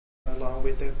along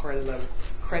with the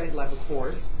credit level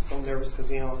course. So I'm nervous because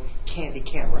we on candy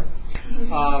camera.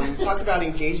 Talk about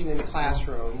engaging in the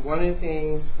classroom. One of the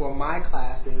things for my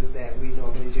classes that we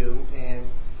normally do, and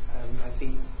I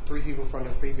see 3 people from the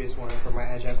previous one for my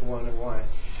Adjunct 101.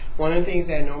 One of the things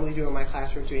that I normally do in my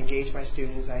classroom to engage my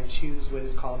students, I choose what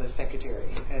is called a secretary.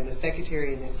 And the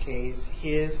secretary in this case,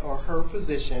 his or her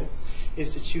position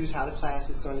is to choose how the class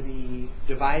is going to be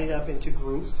divided up into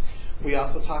groups. We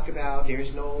also talk about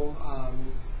there's no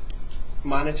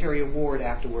monetary award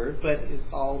afterward, but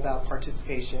it's all about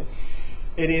participation.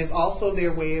 It is also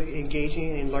their way of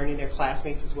engaging and learning their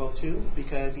classmates as well too,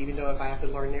 because even though if I have to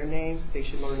learn their names, they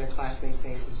should learn their classmates'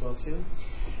 names as well too.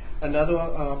 Another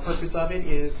purpose of it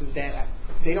is that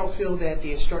they don't feel that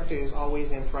the instructor is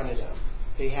always in front of them.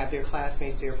 They have their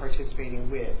classmates they're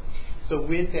participating with. So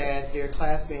with that, their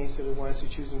classmates are the ones who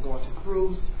choose to go into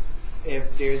groups.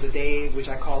 If there's a day, which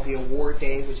I call the award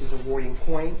day, which is awarding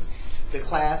points, the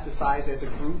class decides as a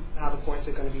group how the points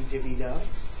are going to be divvied up.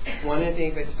 One of the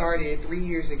things I started 3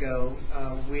 years ago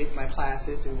with my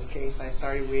classes, in this case, I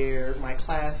started where my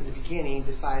class in the beginning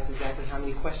decides exactly how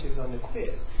many questions on the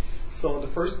quiz. So on the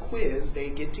first quiz,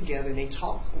 they get together and they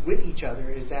talk with each other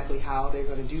exactly how they're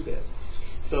going to do this.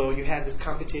 So you have this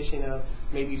competition of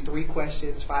maybe 3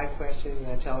 questions, 5 questions,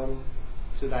 and I tell them,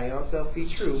 to thy own self be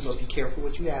true, but be careful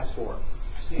what you ask for.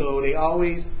 So they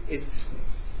always,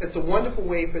 it's a wonderful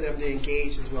way for them to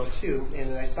engage as well too.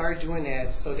 And I started doing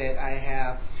that so that I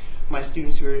have my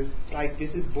students who are like,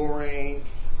 this is boring,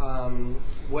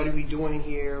 what are we doing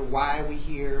here, why are we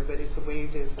here? But it's a way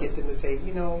to get them to say,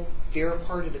 you know, they're a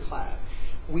part of the class.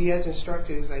 We as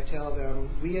instructors, I tell them,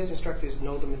 we as instructors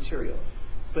know the material,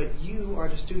 but you are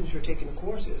the students who are taking the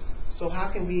courses. So how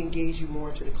can we engage you more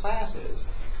into the classes?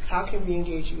 How can we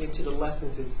engage you into the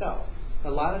lessons itself? A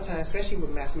lot of times, especially with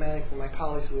mathematics, and my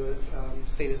colleagues would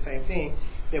say the same thing,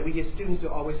 that we get students who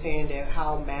are always saying that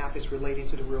how math is related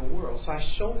to the real world. So I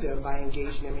show them by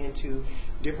engaging them into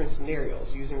different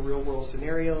scenarios, using real world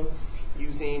scenarios,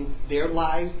 using their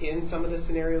lives in some of the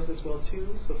scenarios as well too.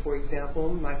 So for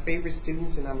example, my favorite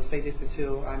students, and I'm going to say this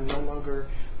until I'm no longer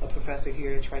a professor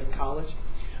here at Triton College,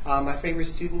 my favorite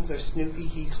students are Snoopy,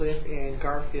 Heathcliff, and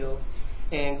Garfield,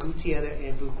 and Gutietta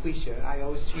and Buquisha. I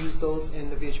always use those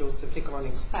individuals to pick on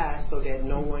in class so that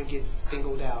no one gets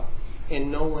singled out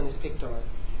and no one is picked on.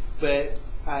 But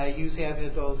I usually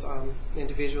have those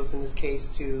individuals in this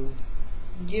case to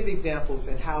give examples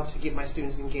and how to get my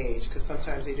students engaged, because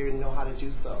sometimes they didn't know how to do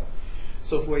so.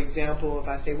 So for example, if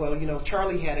I say, well, you know,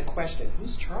 Charlie had a question.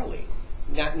 Who's Charlie?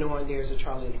 Not knowing there's a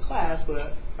Charlie in the class,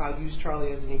 but I'll use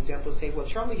Charlie as an example. Say, well,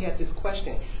 Charlie had this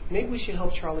question. Maybe we should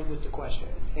help Charlie with the question.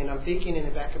 And I'm thinking in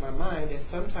the back of my mind that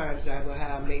sometimes I will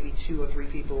have maybe 2 or 3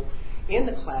 people in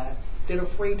the class that are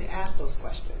afraid to ask those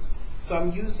questions. So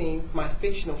I'm using my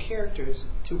fictional characters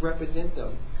to represent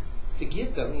them, to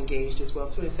get them engaged as well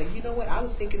too, and say, you know what, I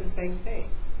was thinking the same thing.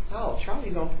 Oh,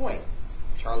 Charlie's on point.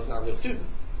 Charlie's not a real student.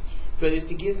 But it's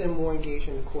to get them more engaged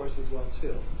in the course as well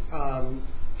too.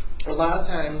 A lot of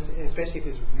times, especially if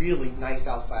it's really nice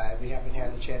outside, we haven't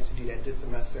had the chance to do that this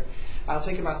semester, I'll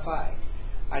take them outside.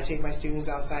 I take my students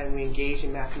outside and we engage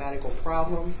in mathematical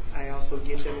problems. I also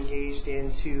get them engaged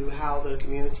into how the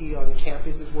community on the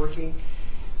campus is working.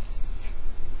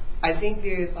 I think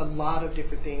there's a lot of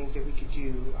different things that we could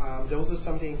do. Those are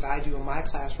some things I do in my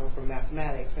classroom for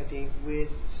mathematics. I think with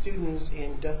students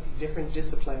in different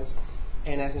disciplines,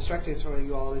 and as instructors for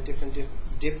you all in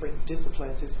different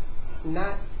disciplines, it's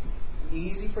not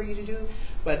easy for you to do,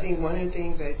 but I think one of the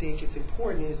things I think is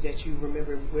important is that you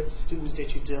remember what students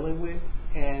that you're dealing with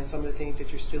and some of the things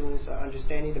that your students are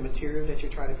understanding, the material that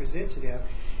you're trying to present to them,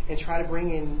 and try to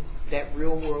bring in that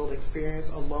real world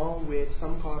experience along with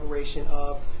some collaboration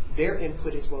of their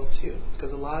input as well too,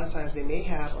 because a lot of times they may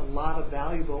have a lot of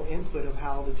valuable input of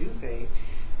how to do things,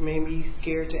 may be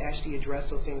scared to actually address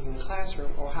those things in the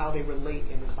classroom or how they relate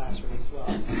in the classroom as well.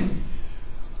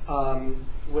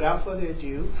 Without further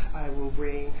ado, I will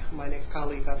bring my next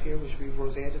colleague up here, which will be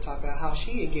Roseanne, to talk about how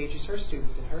she engages her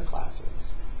students in her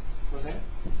classrooms. Roseanne?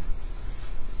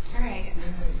 All right.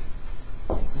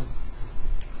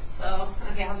 So,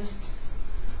 okay, I'll just,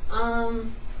 all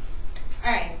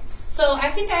right. So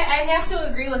I think I have to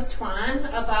agree with Tuan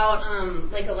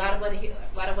about like a lot of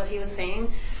what he was saying.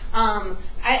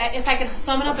 If I could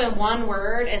sum it up in one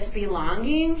word, it's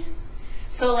belonging.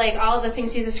 So like all the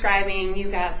things he's describing,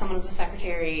 you've got someone as a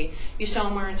secretary. You show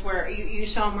them you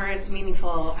show them where it's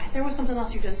meaningful. There was something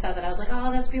else you just said that I was like,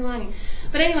 oh, that's belonging.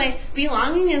 But anyway,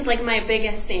 belonging is like my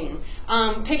biggest thing.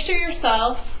 Picture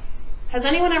yourself. Has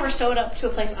anyone ever showed up to a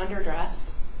place underdressed?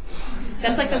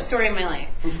 That's like the story of my life.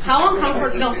 How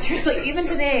uncomfortable, no, seriously, even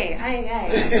today.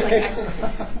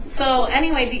 So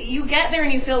anyway, you get there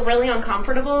and you feel really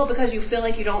uncomfortable because you feel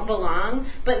like you don't belong.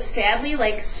 But sadly,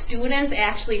 like, students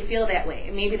actually feel that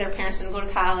way. Maybe their parents didn't go to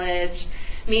college.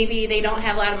 Maybe they don't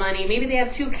have a lot of money. Maybe they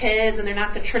have 2 kids and they're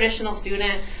not the traditional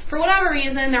student. For whatever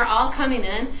reason, they're all coming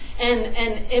in.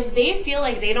 And if they feel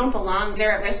like they don't belong,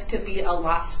 they're at risk to be a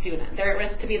lost student. They're at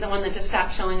risk to be the one that just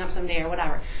stopped showing up someday or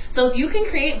whatever. So if you can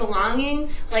create belonging,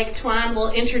 like Tuan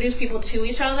will introduce people to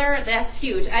each other, that's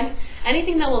huge. And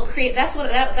anything that will create, that's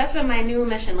been my new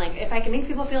mission. Like, if I can make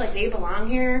people feel like they belong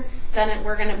here, then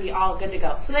we're going to be all good to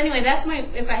go. So anyway,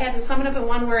 if I had to sum it up in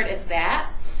one word, it's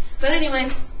that. But anyway,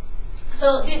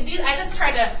 so I just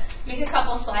tried to make a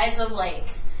couple slides of like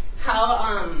how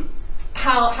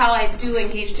I do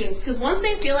engage students, because once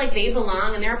they feel like they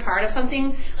belong and they're a part of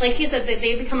something, like he said, that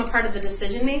they become a part of the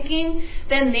decision making,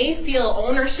 then they feel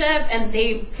ownership and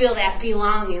they feel that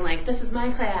belonging, like, this is my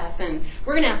class and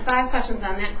we're gonna have 5 questions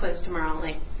on that quiz tomorrow,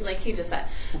 like he just said.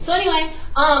 So anyway,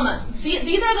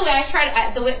 these are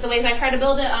the ways I try to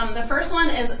build it. The first one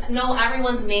is know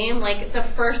everyone's name, like the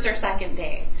first or second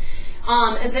day.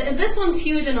 This one's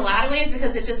huge in a lot of ways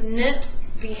because it just nips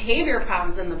behavior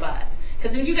problems in the bud.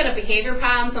 Because if you get a behavior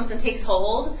problem, something takes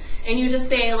hold, and you just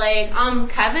say, like,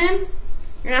 Kevin,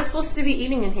 you're not supposed to be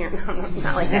eating in here. No,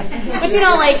 not like that. But,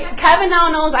 like, Kevin now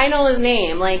knows I know his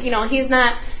name. Like, he's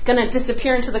not going to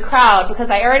disappear into the crowd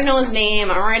because I already know his name.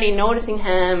 I'm already noticing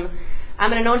him. I'm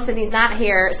going to notice that he's not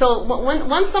here. So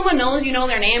once someone knows you know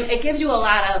their name, it gives you a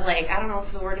lot of, like, I don't know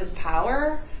if the word is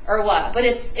power or what, but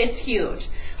it's huge.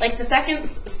 Like, the second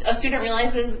a student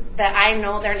realizes that I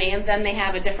know their name, then they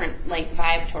have a different, like,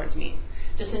 vibe towards me,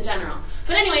 just in general.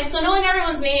 But anyway, so knowing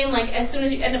everyone's name, like, as soon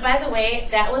as you, and by the way,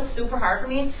 that was super hard for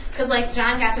me, because, like,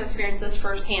 John got to experience this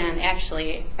firsthand,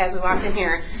 actually, as we walked in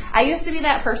here. I used to be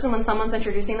that person when someone's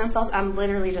introducing themselves, I'm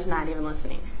literally just not even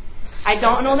listening. I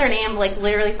don't know their name, like,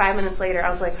 literally 5 minutes later, I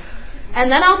was like, and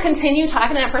then I'll continue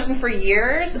talking to that person for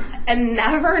years and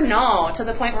never know, to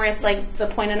the point where it's like the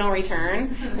point of no return,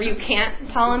 where you can't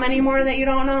tell them anymore that you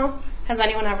don't know. Has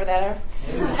anyone ever there?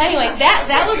 Anyway,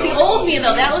 that was the old me,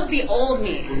 though. That was the old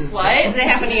me. What? Did that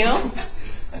happen to you?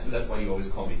 I said that's why you always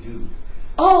call me dude.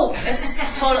 Oh, it's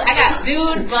totally. I got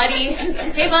dude, buddy.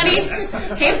 Hey, buddy.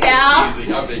 Hey, pal.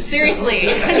 Seriously.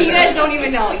 You guys don't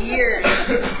even know. Years.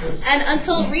 And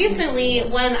until recently,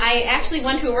 when I actually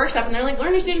went to a workshop, and they're like,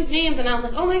 learn your students' names, and I was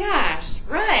like, oh my gosh,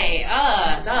 right,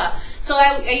 duh. So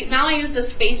now I use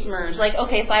this face merge. Like,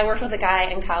 okay, so I worked with a guy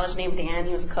in college named Dan.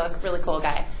 He was a cook, really cool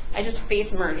guy. I just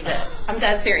face merged it. I'm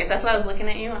dead serious. That's why I was looking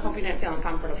at you. I hope you didn't feel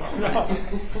uncomfortable.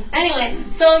 Anyway,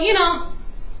 so,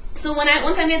 so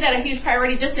once I made that a huge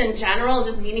priority, just in general,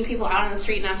 just meeting people out on the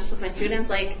street, not just with my students,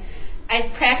 like, I'm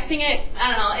practicing it,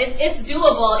 I don't know, it's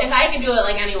doable. If I can do it,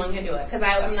 like, anyone can do it, because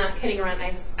I'm not kidding around.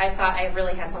 I thought I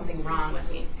really had something wrong with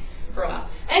me for a while.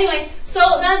 Anyway, so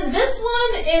then this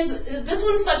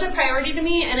one's such a priority to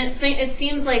me, and it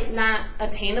seems like not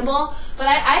attainable, but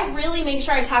I really make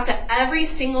sure I talk to every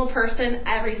single person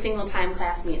every single time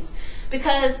class meets.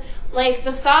 Because, like,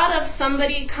 the thought of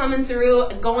somebody coming through,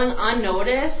 going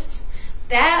unnoticed,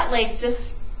 that, like,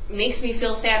 just makes me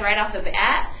feel sad right off the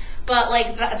bat. But,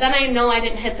 like, then I know I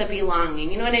didn't hit the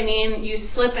belonging. You know what I mean? You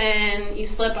slip in, you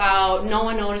slip out, no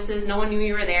one notices, no one knew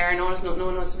you were there, no one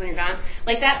notices when you're gone.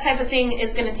 Like, that type of thing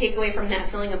is going to take away from that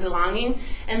feeling of belonging,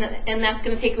 and that's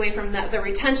going to take away from the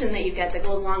retention that you get that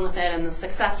goes along with it and the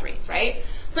success rates, right?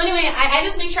 So anyway, I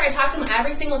just make sure I talk to them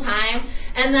every single time,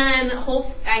 and then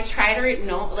I try to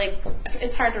know, like,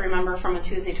 it's hard to remember from a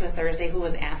Tuesday to a Thursday who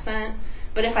was absent,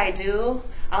 but if I do,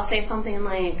 I'll say something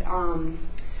like,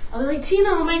 I'll be like, Tina,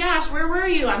 oh my gosh, where were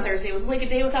you on Thursday? It was like a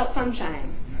day without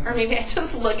sunshine. Or maybe I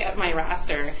just look at my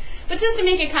roster. But just to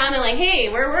make a comment like,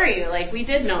 hey, where were you? Like, we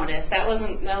did notice. That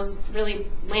was really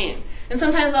lame. And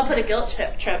sometimes I'll put a guilt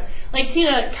trip. Like,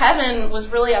 Tina, Kevin was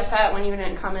really upset when you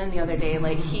didn't come in the other day.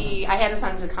 Like, I had to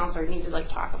send him to a counselor and he could, like,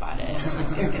 talk about it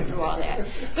and, like, get through all that.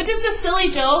 But just a silly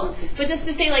joke, but just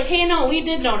to say, like, hey, no, we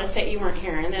did notice that you weren't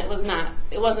here, and it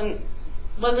wasn't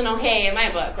okay in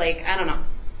my book. Like, I don't know.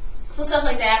 So stuff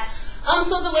like that.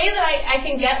 So the way that I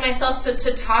can get myself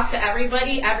to talk to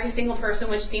everybody, every single person,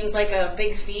 which seems like a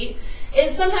big feat,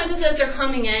 is sometimes just as they're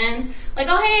coming in, like,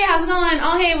 oh, hey, how's it going?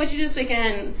 Oh, hey, what'd you do this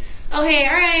weekend? Oh, hey,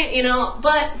 all right,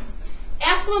 but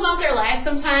ask them about their lives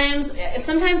sometimes.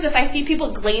 Sometimes if I see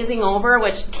people glazing over,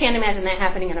 which can't imagine that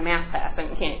happening in a math class. I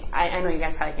know you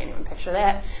guys probably can't even picture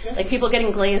that. Like, people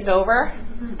getting glazed over.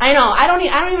 I know. I don't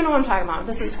even know what I'm talking about.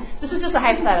 This is just a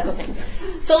hypothetical thing.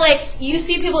 So, like, you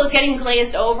see people getting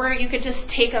glazed over, you could just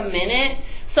take a minute.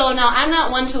 So now I'm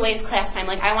not one to waste class time.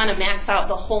 Like I want to max out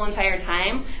the whole entire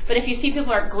time. But if you see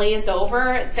people are glazed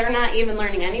over, they're not even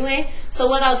learning anyway. So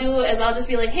what I'll do is I'll just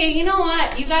be like, hey, you know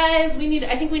what, you guys,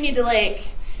 I think we need to like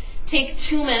take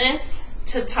 2 minutes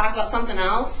to talk about something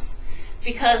else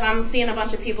because I'm seeing a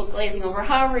bunch of people glazing over,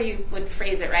 however you would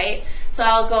phrase it, right? So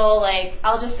I'll go like,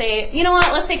 I'll just say, you know what,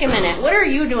 let's take a minute. What are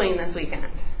you doing this weekend?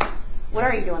 What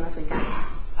are you doing this weekend?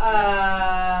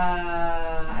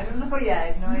 I don't know yet. I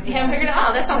have no idea. You haven't figured it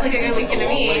out. That sounds like a good weekend to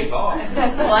me. What?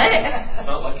 It's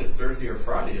not like it's Thursday or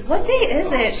Friday. It's What day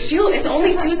is it? Shoot, it's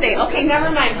only Tuesday. Okay,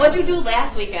 never mind. What'd you do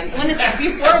last weekend? When it's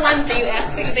before Wednesday, you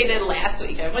asked me what they did last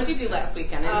weekend. What'd you do last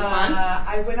weekend? Anything fun?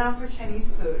 I went out for Chinese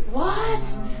food. What?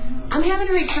 I'm having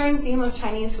a recurring theme of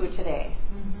Chinese food today.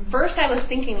 First, I was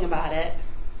thinking about it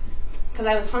because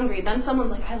I was hungry. Then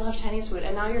someone's like, I love Chinese food.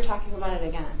 And now you're talking about it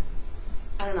again.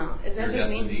 I don't know. Is that You're just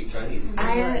destined to me? eat Chinese food.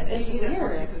 It's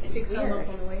weird. It's weird.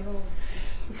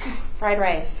 Fried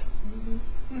rice.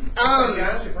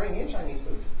 John should bring in Chinese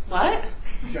food. What?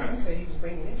 John said he was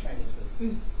bringing in Chinese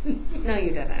food. No, you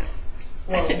didn't.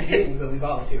 Well, we didn't, but we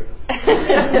volunteered. So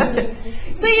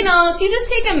you just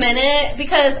take a minute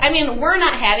because, I mean, we're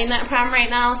not having that problem right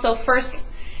now. So first,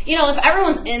 if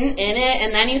everyone's in it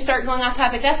and then you start going off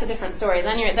topic, that's a different story.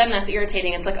 Then that's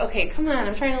irritating. It's like, okay, come on,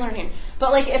 I'm trying to learn here.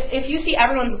 But like if you see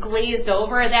everyone's glazed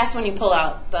over, that's when you pull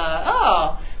out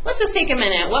let's just take a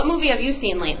minute. What movie have you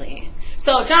seen lately?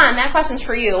 So John, that question's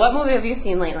for you. What movie have you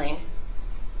seen lately?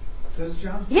 This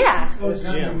John? Yeah. Oh,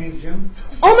 John, you mean Jim?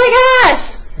 Oh my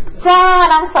gosh!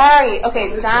 John, I'm sorry.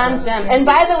 Okay, John, Jim. And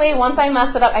by the way, once I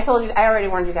mess it up, I already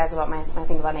warned you guys about my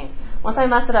thing about names. Once I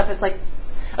mess it up, it's like,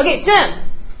 okay, Jim.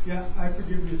 Yeah, I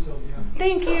forgive you, Sylvia.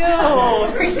 Thank you.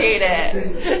 Appreciate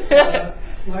it.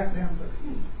 Black Panther.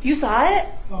 You saw it?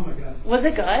 Oh my God. Was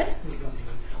it good? It was unbelievable.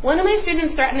 One of my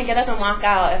students threatened to get up and walk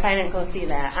out if I didn't go see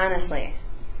that, honestly.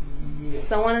 Yeah.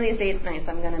 So one of these date nights,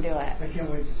 I'm going to do it. I can't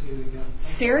wait to see it again.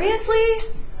 Seriously?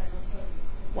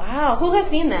 Wow. Who has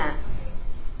seen that?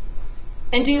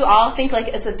 And do you all think like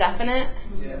it's a definite?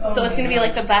 Yeah. So it's going to be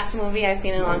like the best movie I've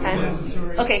seen in a long time? Yeah,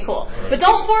 sorry. Okay, cool. But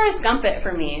don't Forrest Gump it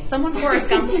for me. Someone Forrest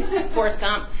Gump.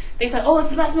 They said, oh, it's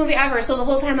the best movie ever. So the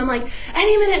whole time I'm like,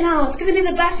 any minute now, it's going to be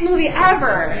the best movie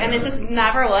ever. And it just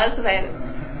never was.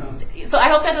 So I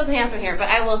hope that doesn't happen here, but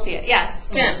I will see it. Yes,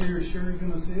 Jim. So you're sure you're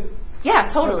going to see it? Yeah,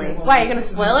 totally. Okay, well, Why, are you going to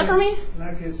spoil it for me? In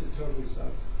that case, it totally sucked.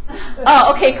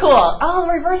 Oh, okay, cool. Oh,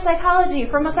 reverse psychology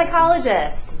from a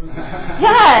psychologist.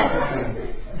 Yes.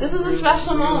 This is a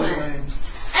special moment.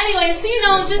 Anyway,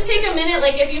 so just take a minute.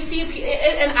 Like if you see,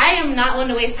 and I am not one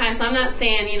to waste time, so I'm not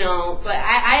saying but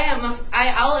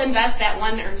I'll invest that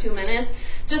 1 or 2 minutes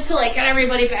just to like get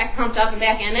everybody back pumped up and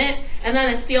back in it, and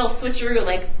then it's the old switcheroo,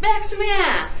 like back to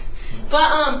math.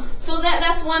 But so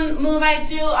that's one move I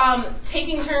do.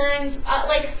 Taking turns,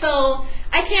 so.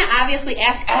 I can't obviously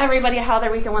ask everybody how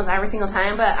their weekend was every single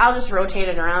time, but I'll just rotate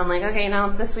it around. Like, okay, now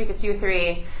this week it's you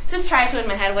three. Just try to in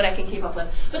my head what I can keep up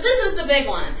with. But this is the big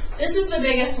one. This is the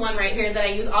biggest one right here that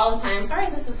I use all the time. Sorry,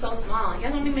 this is so small. You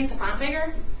guys want me to make the font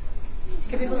bigger?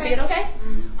 Can people see it okay?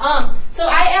 So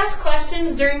I ask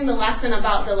questions during the lesson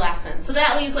about the lesson. So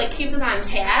that keeps us on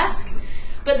task.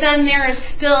 But then they're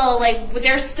still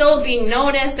being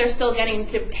noticed. They're still getting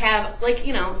to have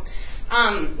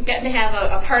getting to have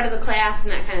a part of the class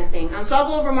and that kind of thing. So I'll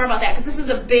go over more about that because this is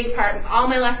a big part of all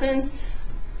my lessons.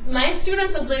 My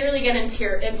students would literally get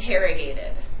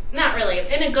interrogated. Not really,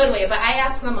 in a good way, but I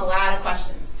ask them a lot of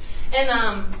questions. And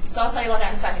so I'll tell you about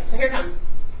that in a second. So here it comes.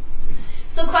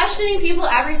 So questioning people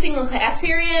every single class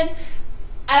period,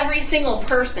 every single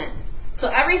person. So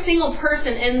every single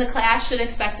person in the class should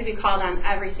expect to be called on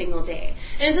every single day.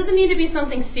 And it doesn't need to be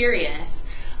something serious.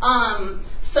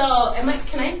 So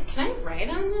can I write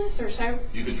on this or should I?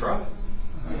 You could try.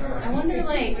 I wonder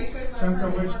Depends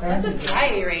on which that's a package. dry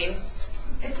erase.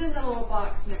 It's in the little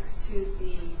box next to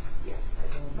the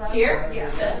Here? Yeah.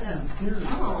 This?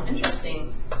 Oh,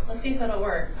 interesting. Let's see if it'll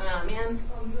work. Oh man.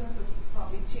 Oh, you have to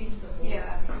probably change the whole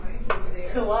right over there.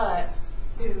 To what?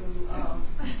 To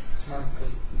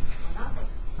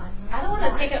I don't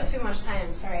want to take up too much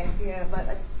time, sorry. Yeah, but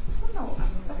I don't know.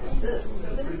 What is this?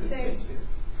 Doesn't it say?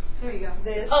 there you go.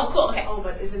 This? Oh, cool, okay. Oh,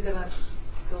 but is it gonna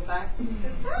go back?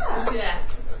 Let's do that.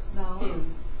 No.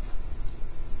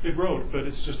 It wrote, but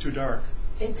it's just too dark.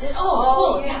 It did.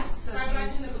 Oh, cool. yes.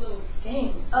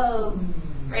 Dang. Oh,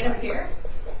 right up here?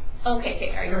 Okay,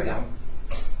 all right, here we go.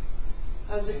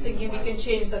 I was just thinking we can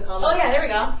change the color. Oh, yeah, there we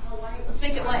go. Let's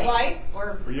make it white. White?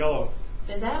 Or Or yellow.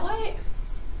 is that white?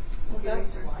 Well,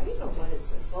 that's white, or what is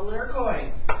this? Well, let's...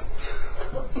 Turquoise.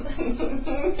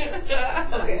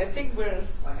 Okay, I think we're...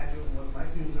 Like I do with my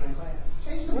students are in class.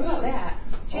 Change the What about blue. that?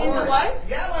 Change the what?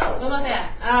 What about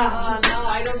that? No,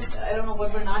 I don't know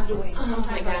what we're not doing. Oh my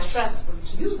Sometimes we're gosh. stressed. We're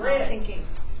just not thinking.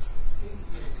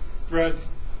 Red.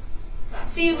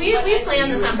 See, we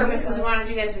planned this on purpose because we wanted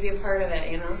you guys to be a part of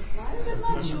it, you know? Why is it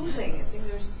not choosing? I think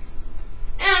there's.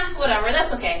 Whatever,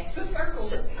 that's okay.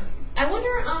 So, I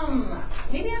wonder,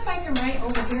 maybe if I can write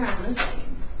over here on this thing.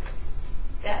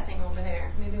 That thing over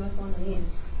there. Maybe with one of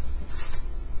these.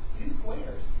 These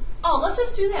squares. Oh, let's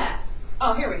just do that.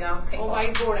 Oh, here we go. Okay. Oh,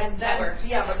 whiteboard, and That then, works.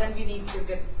 yeah, but then we need to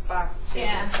get back to.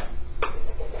 Yeah.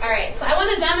 All right, so I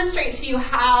want to demonstrate to you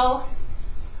how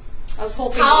I was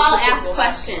hoping. I'll we could ask go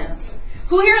questions.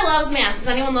 Who here loves math? Does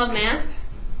anyone love math?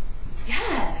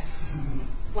 Yes.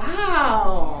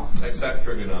 Wow. Except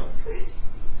trigonometry.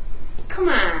 Come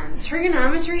on.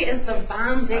 Trigonometry is the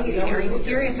bomb diggity. Are you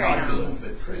serious right now? Calculus,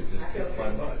 but trig, just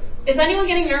find out. Is anyone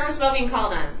getting nervous about being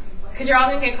called on? Because you're all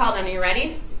going to get called on. Are you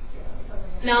ready?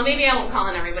 No, maybe I won't call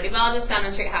on everybody, but I'll just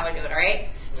demonstrate how I do it, all right?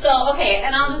 So, okay,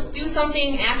 and I'll just do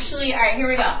something actually. All right, here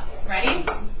we go. Ready?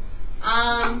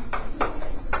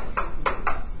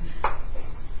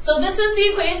 So this is the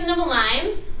equation of a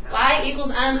line. Y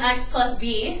equals mx plus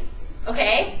b.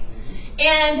 Okay?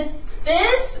 And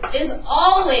this is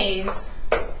always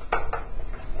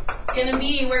going to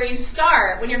be where you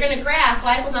start. When you're going to graph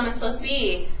y equals mx plus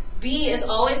b, b is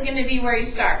always going to be where you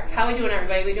start. How are we doing,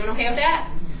 everybody? We doing okay with that?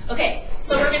 Okay,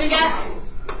 so we're going to get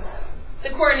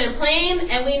the coordinate plane,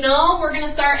 and we know we're going to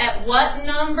start at what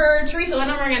number? Teresa, what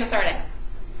number are we going to start at?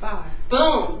 5.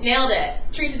 Boom, nailed it.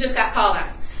 Teresa just got called on.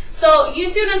 So you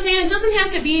see what I'm saying? It doesn't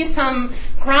have to be some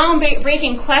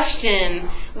groundbreaking question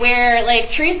where like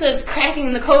Teresa's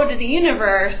cracking the code to the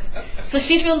universe, so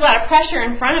she feels a lot of pressure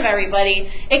in front of everybody.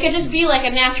 It could just be like a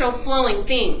natural flowing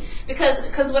thing.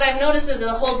 Because what I've noticed is to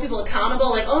hold people accountable,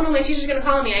 like, oh no, my teacher's going to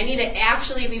call me. I need to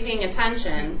actually be paying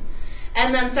attention.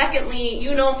 And then secondly,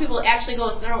 you know if people actually know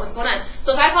what's going on.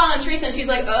 So if I call on Teresa and she's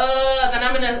like, then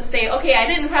I'm going to say, okay, I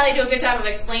didn't probably do a good job of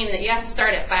explaining that you have to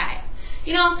start at 5.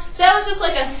 You know, so that was just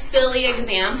like a silly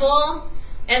example,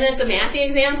 and it's a mathy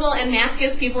example, and math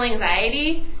gives people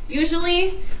anxiety,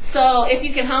 usually. So if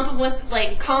you can help them with,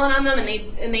 like, calling on them and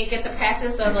they get the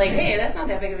practice of, like, hey, that's not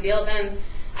that big of a deal, then,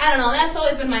 I don't know, that's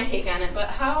always been my take on it. But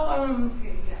how,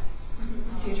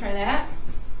 do you try that?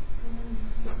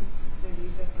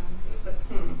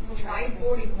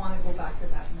 Whiteboard, you want to go back to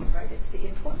that one, right? It's the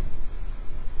input.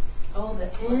 Oh, the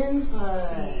Let's input.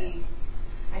 see.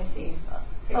 I see.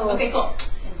 Oh. Okay, cool.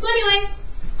 So anyway,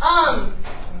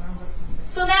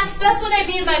 so that's what I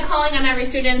mean by calling on every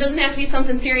student. It doesn't have to be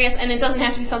something serious, and it doesn't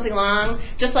have to be something long,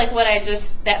 just like what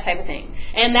that type of thing.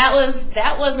 And that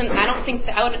wasn't, I don't think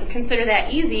I would consider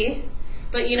that easy,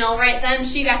 but you know, right then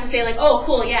she got to say like, oh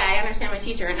cool, yeah, I understand my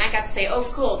teacher, and I got to say, oh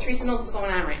cool, Teresa knows what's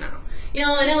going on right now. You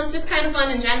know, and it was just kind of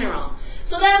fun in general.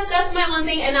 So that's my one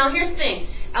thing. And now here's the thing.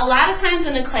 A lot of times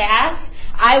in a class,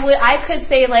 I could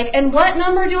say like, and what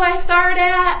number do I start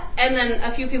at? And then a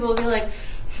few people would be like,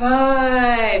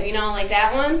 5, you know, like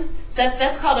that one. So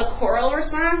that's called a choral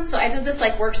response. So I did this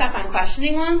like workshop on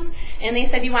questioning once, and they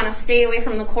said you want to stay away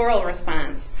from the choral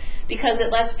response because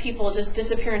it lets people just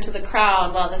disappear into the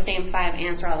crowd while the same 5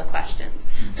 answer all the questions.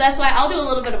 So that's why I'll do a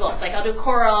little bit of both. Like I'll do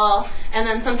choral, and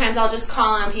then sometimes I'll just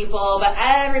call on people, but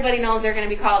everybody knows they're going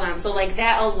to be called on. So like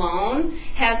that alone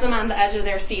has them on the edge of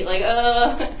their seat, like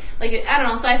like I don't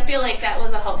know. So I feel like that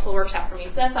was a helpful workshop for me.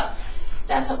 So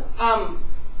that's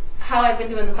how I've been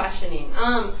doing the questioning.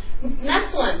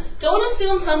 Next one, don't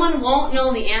assume someone won't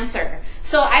know the answer.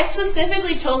 So I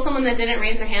specifically chose someone that didn't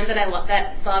raise their hand that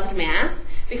loved math,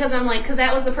 because I'm like, because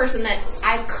that was the person that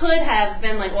I could have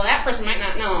been like, well, that person might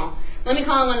not know. Let me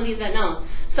call on one of these that knows.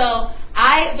 So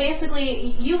I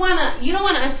basically, you don't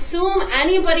want to assume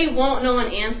anybody won't know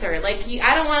an answer. Like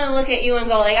I don't want to look at you and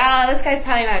go like, this guy's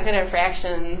probably not good at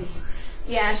fractions.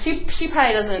 Yeah, she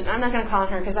probably doesn't. I'm not going to call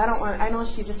on her because I know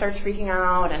she just starts freaking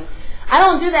out, and I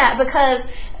don't do that because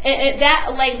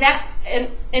that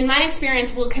in my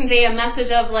experience will convey a message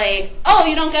of like, oh,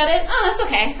 you don't get it? Oh, that's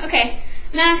okay. Okay.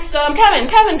 Next, Kevin.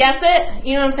 Kevin gets it.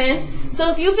 You know what I'm saying? So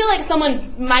if you feel like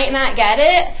someone might not get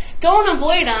it, don't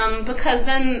avoid them, because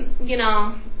then, you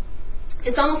know,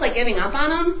 it's almost like giving up on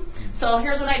them. So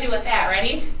here's what I do with that.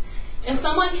 Ready? If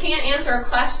someone can't answer a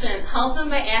question, help them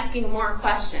by asking more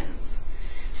questions.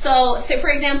 So, for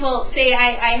example, say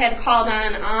I had called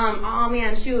on,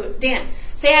 Dan.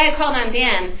 Say I had called on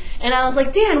Dan, and I was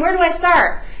like, Dan, where do I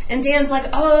start? And Dan's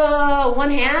like,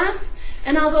 1/2.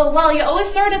 And I'll go, well, you always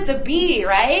start at the B,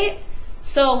 right?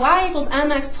 So y equals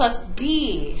mx plus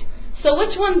b. So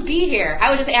which one's b here?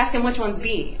 I would just ask him which one's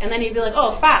b. And then he'd be like,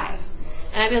 5.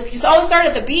 And I'd be like, you always start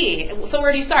at the B. So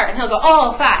where do you start? And he'll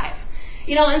go, 5.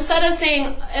 You know, instead of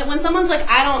saying, when someone's like,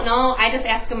 I don't know, I just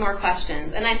ask them more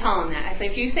questions. And I tell them that. I say,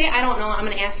 if you say I don't know, I'm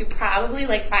going to ask you probably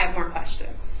like 5 more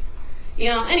questions. You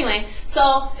know, anyway,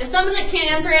 so if someone that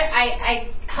can't answer it, I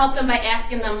help them by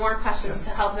asking them more questions to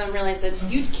help them realize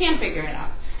that you can figure it out.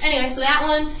 Anyway, so that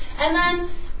one. And then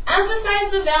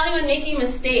emphasize the value in making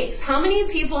mistakes. How many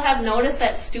people have noticed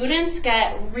that students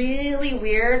get really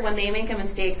weird when they make a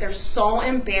mistake? They're so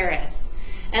embarrassed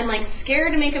and like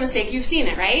scared to make a mistake. You've seen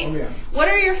it, right? Oh, yeah. What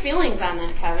are your feelings on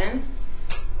that, Kevin?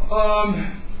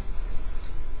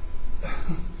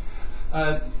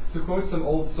 To quote some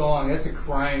old song, that's a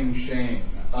crying shame.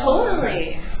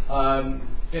 Totally.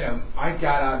 You know, I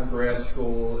got out of grad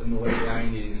school in the late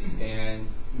 90s, and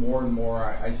more,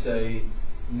 I say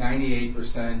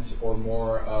 98% or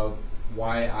more of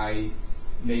why I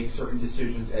make certain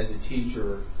decisions as a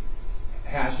teacher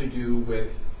has to do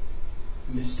with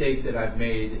mistakes that I've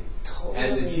made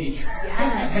as a teacher.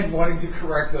 Yes. And wanting to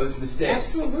correct those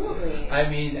mistakes. Absolutely. I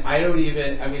mean, if I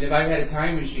had a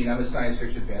time machine, I'm a science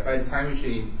fiction fan, if I had a time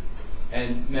machine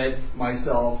and met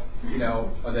myself, you know,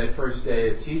 on that first day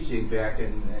of teaching back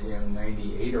in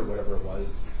 98 or whatever it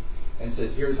was, and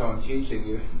says, here's how I'm teaching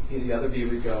you, the other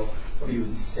people would go, what are you,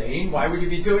 insane? Why would you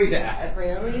be doing that?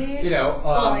 Really? You know,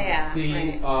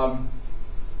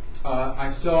 I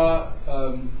saw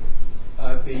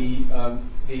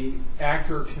the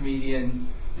actor, comedian,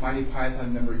 Monty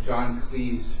Python member John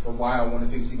Cleese. For a while, one of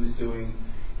the things he was doing,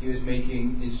 he was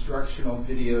making instructional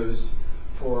videos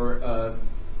for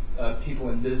people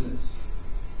in business.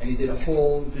 And he did a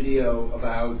whole video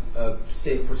about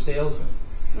for salesmen.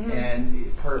 Mm-hmm.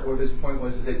 And part what his point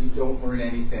was is that you don't learn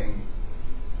anything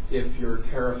if you're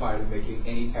terrified of making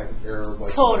any type of error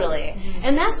whatsoever. Totally. Mm-hmm.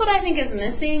 And that's what I think is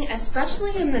missing,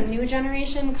 especially in the new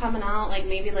generation coming out, like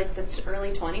maybe like the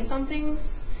early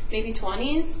 20-somethings, maybe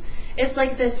 20s. It's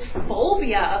like this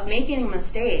phobia of making a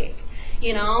mistake.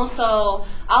 You know, so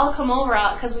I'll come over,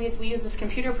 because we use this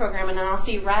computer program, and then I'll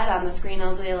see red on the screen.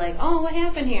 I'll be like, oh, what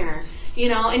happened here? You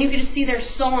know, and you can just see they're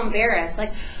so embarrassed.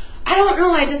 Like, I don't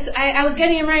know, I was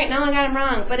getting him right, now I got him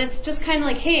wrong. But it's just kind of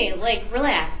like, hey, like,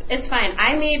 relax. It's fine.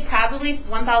 I made probably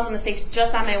 1,000 mistakes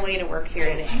just on my way to work here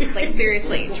today. Like,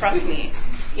 seriously, trust me.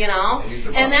 You know?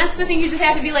 And that's the thing, you just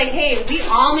have to be like, hey, we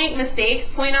all make mistakes.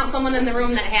 Point out someone in the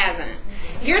room that hasn't.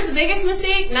 Here's the biggest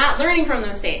mistake, not learning from the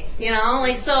mistake. You know?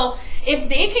 Like, so if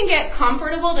they can get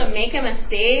comfortable to make a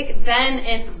mistake, then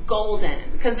it's golden.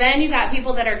 Because then you got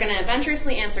people that are going to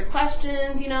adventurously answer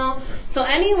questions, you know. So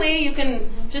any way you can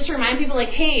just remind people, like,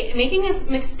 hey, making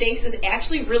mistakes is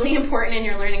actually really important in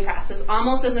your learning process,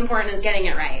 almost as important as getting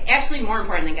it right. Actually more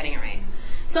important than getting it right.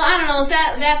 So I don't know, so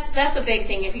that's a big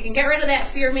thing. If you can get rid of that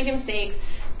fear of making mistakes,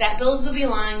 that builds the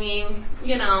belonging,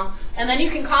 you know, and then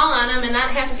you can call on them and not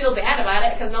have to feel bad about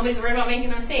it because nobody's worried about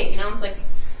making a mistake, you know. It's like,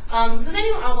 does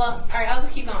anyone? Oh, well, all right, I'll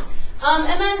just keep going.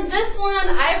 And then this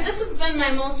one, this has been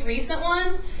my most recent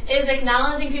one, is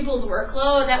acknowledging people's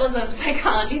workload. That was a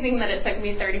psychology thing that it took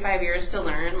me 35 years to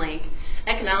learn, like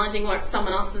acknowledging what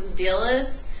someone else's deal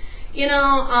is. You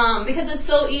know, because it's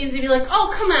so easy to be like,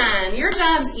 oh, come on, your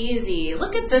job's easy.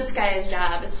 Look at this guy's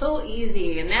job. It's so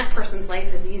easy, and that person's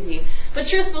life is easy. But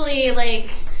truthfully, like,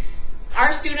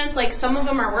 our students, like, some of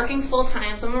them are working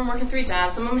full-time, some of them are working 3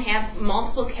 jobs, some of them have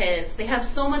multiple kids. They have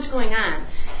so much going on.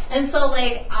 And so,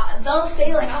 like, they'll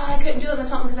say, like, oh, I couldn't do it this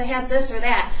month because I had this or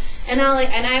that.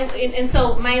 And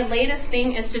so my latest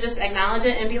thing is to just acknowledge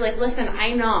it and be like, listen,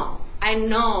 I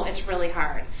know it's really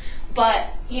hard. But,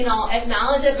 you know,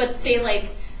 acknowledge it, but say, like,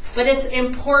 but it's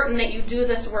important that you do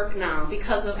this work now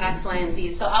because of X, Y, and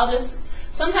Z. So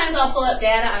sometimes I'll pull up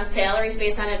data on salaries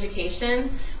based on education.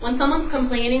 When someone's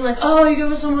complaining, like, oh, you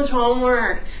give us so much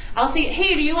homework, I'll say,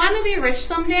 hey, do you want to be rich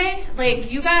someday?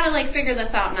 Like, you got to, like, figure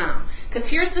this out now. Because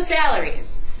here's the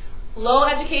salaries. Low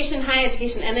education, high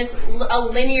education, and it's a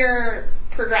linear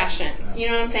progression. You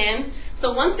know what I'm saying?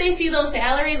 So once they see those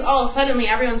salaries, oh, suddenly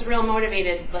everyone's real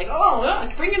motivated. Like, oh,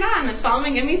 well, bring it on. Let's follow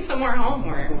and give me some more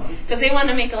homework. Because they want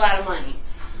to make a lot of money.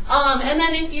 And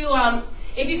then if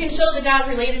you can show the job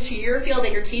related to your field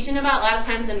that you're teaching about, a lot of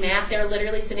times in math, they're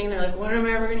literally sitting there like, when am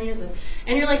I ever going to use it?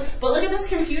 And you're like, but look at this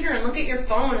computer, and look at your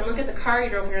phone, and look at the car you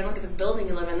drove here, and look at the building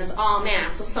you live in. That's all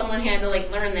math. So someone had to, like,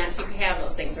 learn that so you could have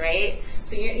those things, right?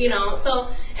 So, you know, so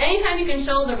anytime you can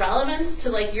show the relevance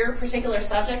to, like, your particular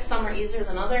subject, some are easier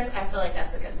than others, I feel like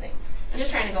that's a good thing. I'm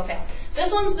just trying to go fast.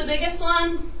 This one's the biggest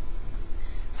one.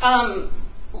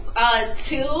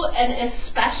 2, and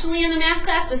especially in a math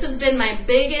class, this has been my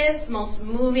biggest, most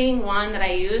moving one that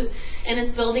I use, and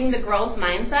it's building the growth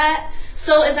mindset.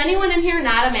 So is anyone in here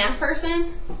not a math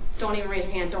person? Don't even raise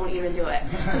your hand. Don't even do it.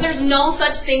 Because there's no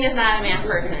such thing as not a math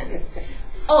person.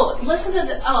 Oh, listen to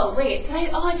the. Oh, wait. I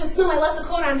left the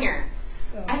quote on here.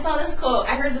 I saw this quote.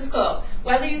 I heard this quote.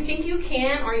 Whether you think you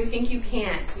can or you think you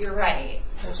can't, you're right.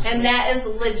 And that is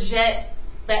legit.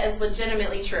 That is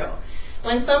legitimately true.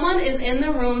 When someone is in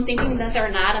the room thinking that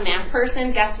they're not a math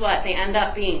person, guess what? They end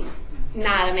up being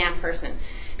not a math person.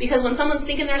 Because when someone's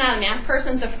thinking they're not a math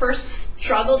person, the first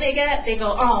struggle they get, they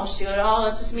go, oh, shoot,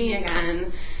 it's just me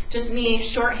again. Just me,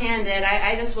 shorthanded.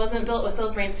 I just wasn't built with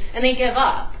those brains. And they give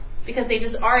up because they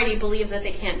just already believe that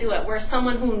they can't do it. Whereas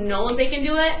someone who knows they can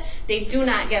do it, they do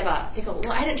not give up. They go,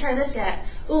 well, I didn't try this yet.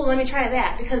 Ooh, let me try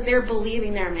that. Because they're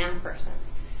believing they're a math person.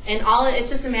 And it's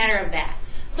just a matter of that.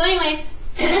 So anyway,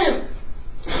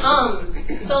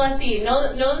 so let's see.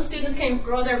 Know the students can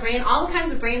grow their brain. All the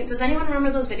kinds of brain. Does anyone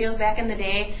remember those videos back in the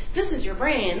day? This is your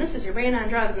brain. This is your brain on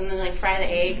drugs. And then like fry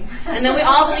the egg. And then we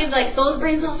all believe like those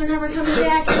brain cells are never coming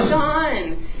back. You're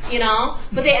done. You know.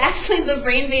 But the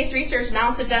brain-based research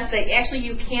now suggests that actually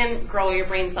you can grow your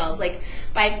brain cells like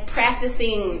by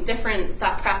practicing different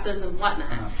thought processes and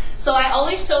whatnot. So I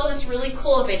always show this really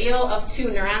cool video of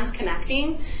two neurons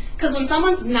connecting. Because when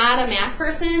someone's not a math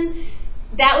person,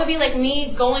 that would be like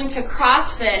me going to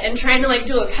CrossFit and trying to like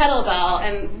do a kettlebell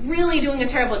and really doing a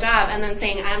terrible job and then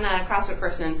saying I'm not a CrossFit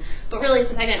person. But really it's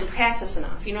just I didn't practice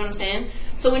enough. You know what I'm saying?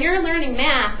 So when you're learning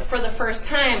math for the first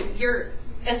time,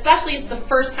 especially it's the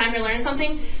first time you're learning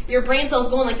something, your brain cells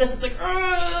going like this. It's like,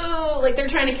 oh, like they're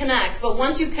trying to connect. But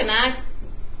once you connect,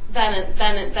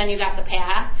 then you got the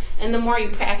path. And the more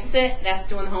you practice it, that's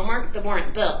doing the homework, the more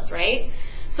it builds, right?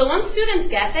 So once students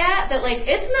get that like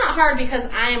it's not hard because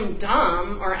I'm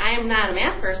dumb or I am not a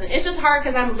math person. It's just hard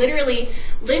because I'm literally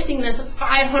lifting this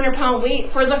 500-pound weight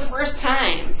for the first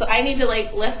time. So I need to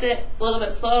like lift it a little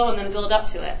bit slow and then build up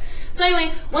to it. So anyway,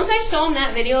 once I show them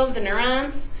that video of the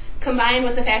neurons, combined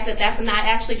with the fact that that's not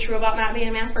actually true about not being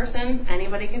a math person,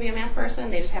 anybody can be a math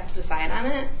person, they just have to decide on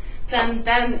it,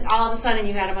 then all of a sudden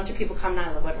you got a bunch of people coming out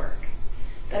of the woodwork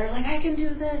that are like, I can do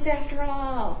this after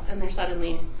all, and they're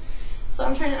suddenly... So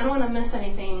I don't want to miss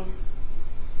anything.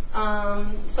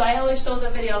 So I always show the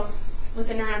video with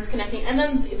the neurons connecting. And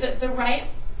then with the right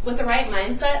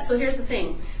mindset, so here's the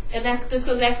thing. And this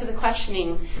goes back to the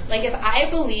questioning. Like if I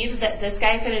believed that this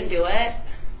guy couldn't do it,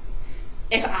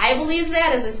 if I believed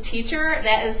that as his teacher,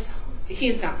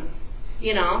 he's done.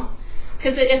 You know?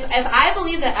 Because if I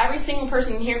believe that every single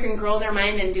person here can grow their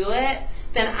mind and do it,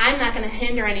 then I'm not going to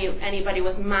hinder anybody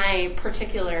with my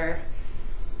particular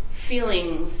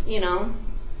feelings, you know.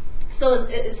 So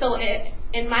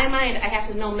in my mind, I have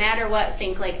to, no matter what,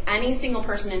 think like any single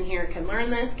person in here can learn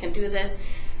this, can do this,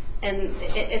 and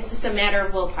it's just a matter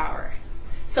of willpower.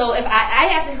 So if I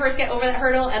have to first get over that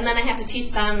hurdle, and then I have to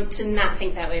teach them to not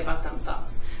think that way about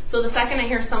themselves. So the second I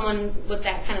hear someone with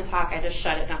that kind of talk, I just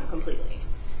shut it down completely.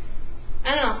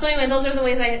 I don't know. So anyway, those are the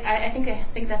ways I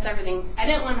think that's everything. I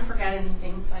didn't want to forget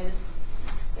anything, so I just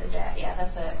did that. Yeah,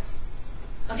 that's it.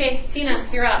 Okay, Tina,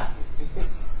 you're up.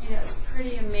 You know, it's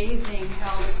pretty amazing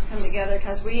how this has come together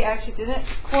because we actually didn't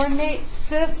coordinate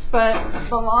this, but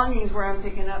belonging is where I'm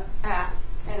picking up at,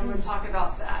 and I'm going to talk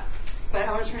about that. But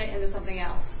I want to turn it into something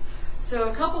else. So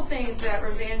a couple things that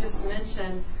Roseanne just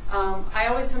mentioned. I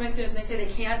always tell my students when they say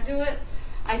they can't do it,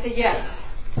 I say yet.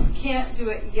 You can't do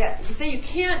it yet. If you say you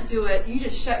can't do it, you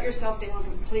just shut yourself down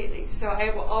completely. So I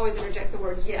will always interject the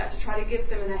word yet to try to get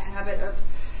them in the habit of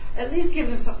at least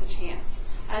giving themselves a chance.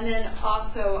 And then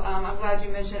also, I'm glad you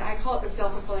mentioned, I call it the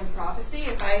self-fulfilling prophecy.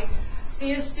 If I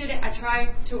see a student, I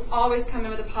try to always come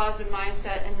in with a positive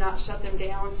mindset and not shut them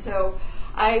down. So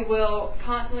I will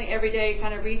constantly, every day,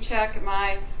 kind of recheck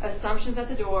my assumptions at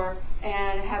the door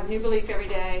and have new belief every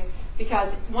day.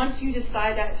 Because once you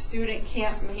decide that student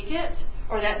can't make it,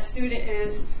 or that student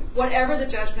is, whatever the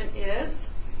judgment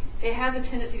is, it has a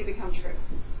tendency to become true.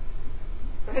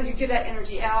 Because you give that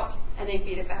energy out and they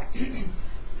feed it back to you.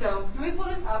 So let me pull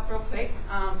this up real quick.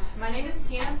 My name is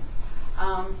Tina.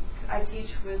 I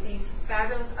teach with these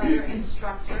fabulous other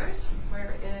instructors.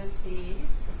 Where is the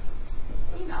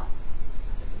email?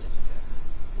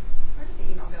 Where did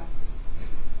the email go?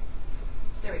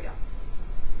 There we go.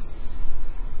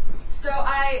 So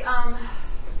I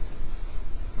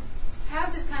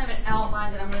have just kind of an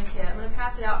outline that I'm going to hit. I'm going to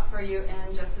pass it out for you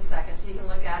in just a second so you can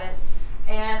look at it.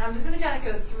 And I'm just going to kind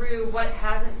of go through what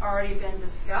hasn't already been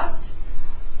discussed.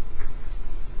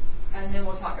 And then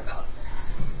we'll talk about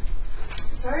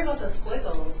it. Sorry about the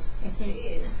squiggles.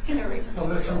 Jeez. Oh,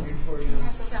 that's something for you.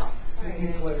 Pass those out. Sorry.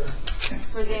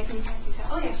 Roseanne, can you pass these out?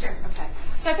 Oh, yeah, sure. Okay.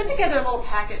 So I put together a little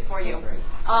packet for you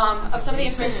of some of the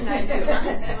information I do.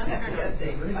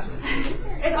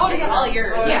 It's all together. All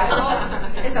yours.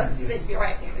 Yeah, it's all.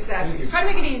 Right, exactly. Try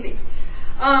to make it easy.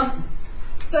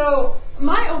 So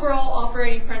my overall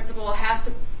operating principle has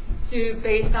to do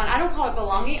based on, I don't call it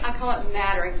belonging, I call it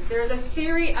mattering. There's a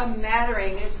theory of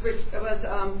mattering.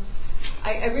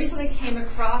 I recently came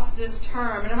across this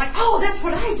term, and I'm like, oh, that's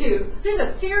what I do. There's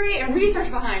a theory and research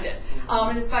behind it,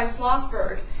 and it's by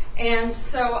Schlossberg. And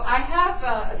so I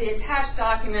have the attached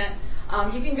document.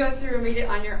 You can go through and read it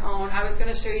on your own. I was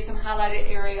going to show you some highlighted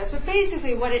areas. But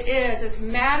basically what it is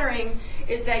mattering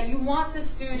is that you want the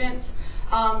students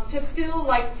to feel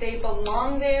like they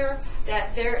belong there,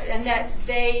 that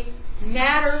they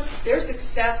matter, their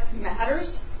success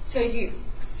matters to you.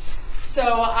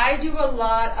 So I do a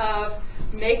lot of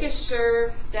making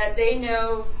sure that they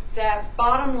know that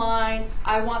bottom line,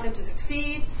 I want them to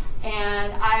succeed,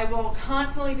 and I will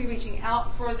constantly be reaching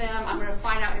out for them. I'm going to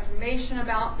find out information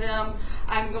about them.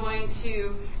 I'm going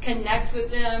to connect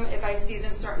with them if I see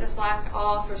them starting to slack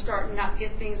off or starting not to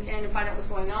get things in and find out what's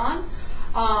going on.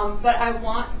 But I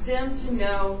want them to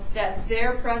know that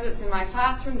their presence in my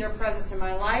classroom, their presence in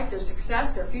my life, their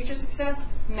success, their future success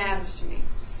matters to me.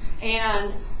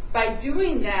 And by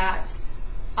doing that,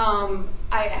 I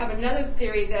have another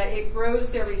theory that it grows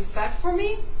their respect for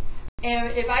me.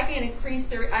 And if I can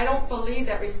increase I don't believe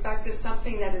that respect is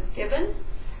something that is given.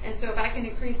 And so if I can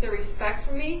increase their respect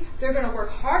for me, they're going to work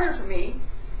harder for me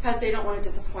because they don't want to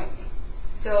disappoint me.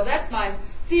 So that's my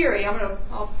theory.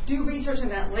 I'll do research on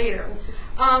that later.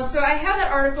 So I have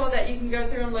that article that you can go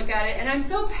through and look at it. And I'm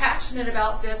so passionate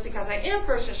about this because I am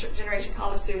first generation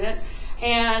college student.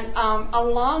 And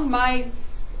along my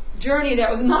journey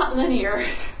that was not linear,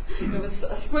 it was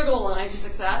a squiggle line to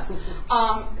success.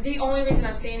 The only reason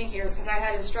I'm standing here is because I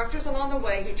had instructors along the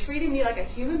way who treated me like a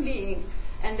human being,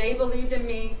 and they believed in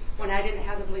me when I didn't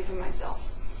have the belief in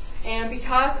myself. And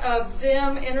because of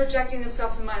them interjecting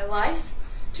themselves in my life,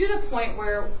 to the point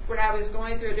where when I was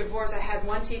going through a divorce, I had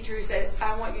one teacher who said,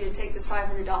 I want you to take this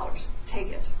 $500. Take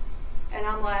it. And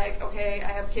I'm like, okay,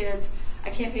 I have kids. I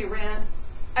can't pay rent.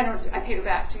 I paid it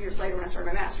back 2 years later when I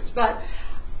started my master's. But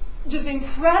just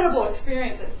incredible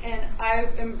experiences, and I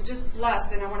am just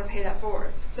blessed, and I want to pay that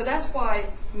forward. So that's why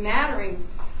mattering,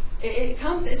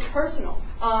 it's personal.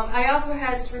 I also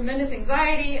had tremendous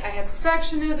anxiety. I had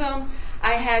perfectionism.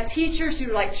 I had teachers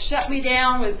who shut me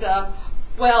down with,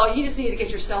 well, you just need to get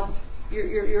yourself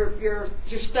your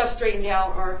stuff straightened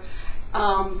out, or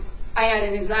I had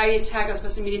an anxiety attack. I was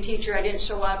supposed to meet a teacher. I didn't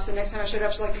show up, so next time I showed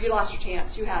up, she's like, you lost your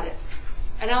chance. You had it.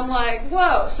 And I'm like,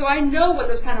 whoa. So I know what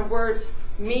those kind of words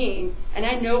mean, and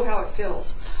I know how it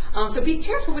feels. So be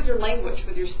careful with your language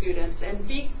with your students, and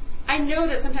I know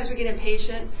that sometimes we get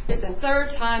impatient. It's the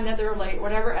third time that they're late,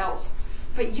 whatever else,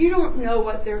 but you don't know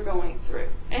what they're going through.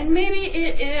 And maybe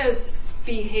it is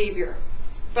behavior,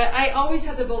 but I always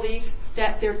have the belief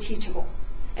that they're teachable.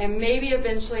 And maybe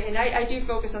eventually, and I do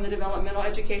focus on the developmental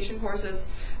education courses,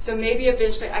 so maybe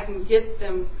eventually I can get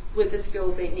them with the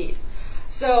skills they need.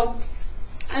 So,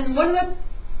 and one of the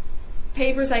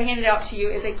papers I handed out to you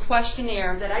is a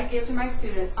questionnaire that I give to my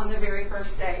students on the very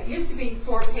first day. It used to be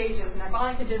 4 pages, and I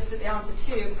finally condensed it down to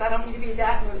 2 because I don't need to be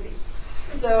that nosy.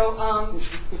 So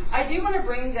I do want to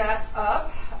bring that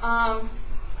up. I'm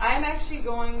actually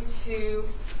going to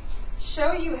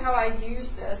show you how I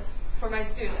use this for my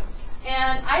students.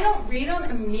 And I don't read them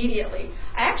immediately.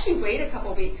 I actually wait a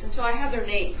couple weeks until I have their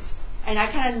names. And I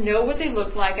kind of know what they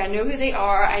look like. I know who they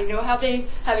are. I know how they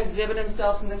have exhibited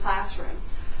themselves in the classroom.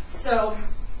 So,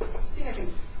 let's see if I can,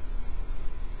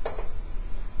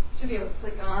 should be able to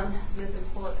click on this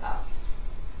and pull it up.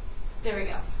 There we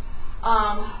go.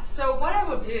 So what I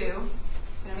will do,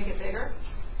 can I make it bigger?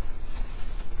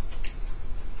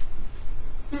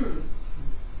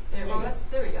 There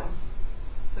we go.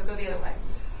 So go the other way.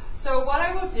 So what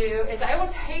I will do is I will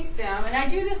take them, and I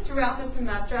do this throughout the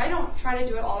semester. I don't try to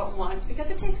do it all at once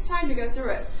because it takes time to go through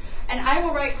it. And I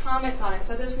will write comments on it.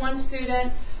 So this one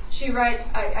student, she writes,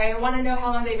 I want to know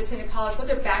how long they've attended college, what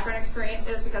their background experience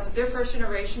is, because if they're first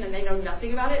generation and they know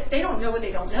nothing about it, they don't know what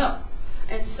they don't know.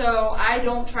 And so I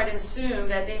don't try to assume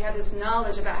that they have this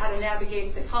knowledge about how to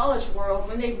navigate the college world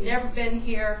when they've never been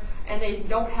here and they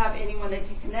don't have anyone they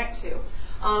can connect to.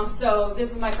 So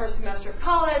this is my first semester of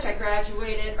college. I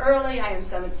graduated early. I am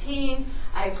 17.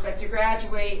 I expect to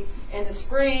graduate in the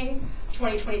spring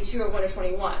 2022 or winter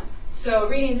 21. So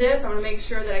reading this, I want to make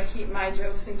sure that I keep my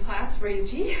jokes in class rated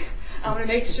G. I want to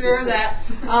make sure that,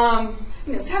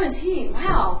 17,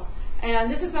 wow.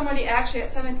 And this is somebody actually at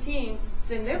 17,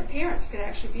 then their parents could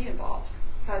actually be involved.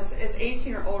 Because as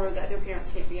 18 or older, that their parents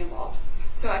can't be involved.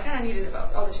 So I kind of needed to vote.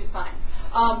 Oh, she's fine.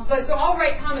 But so I'll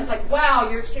write comments like, wow,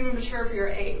 you're extremely mature for your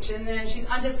age. And then she's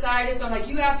undecided. So I'm like,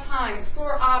 you have time.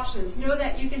 Explore options. Know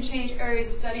that you can change areas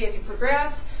of study as you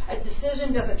progress. A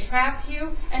decision doesn't trap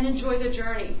you. And enjoy the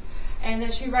journey. And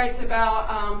then she writes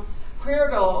about career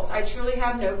goals. I truly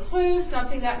have no clue.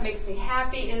 Something that makes me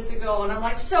happy is the goal. And I'm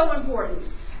like, so important.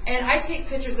 And I take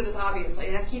pictures of this, obviously,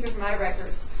 and I keep it for my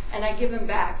records. And I give them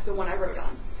back the one I wrote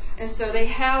on. And so they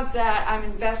have that. I'm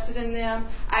invested in them.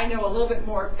 I know a little bit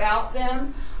more about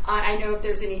them. I know if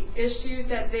there's any issues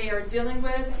that they are dealing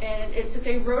with. And it's that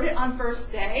they wrote it on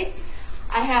first day.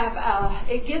 I have,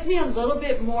 it gives me a little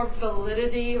bit more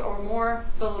validity or more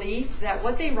belief that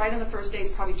what they write on the first day is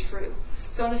probably true.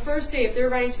 So on the first day, if they're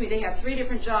writing to me, they have 3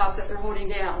 different jobs that they're holding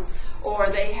down, or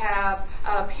they have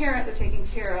a parent they're taking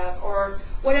care of, or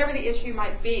whatever the issue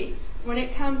might be. When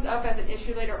it comes up as an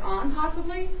issue later on,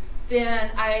 possibly,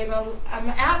 then I'm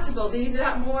apt to believe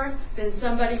that more than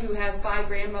somebody who has 5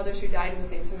 grandmothers who died in the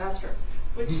same semester,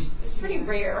 which is pretty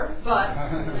rare, but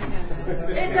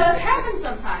it does happen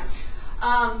sometimes.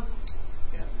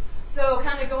 So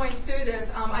kind of going through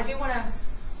this, I do want to,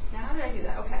 now how did I do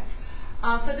that? Okay.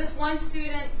 So this one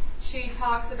student, she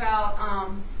talks about,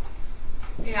 I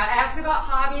asked about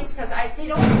hobbies because they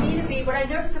don't need to be. What I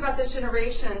noticed about this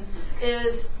generation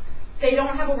is they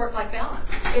don't have a work-life balance.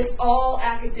 It's all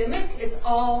academic. It's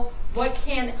all what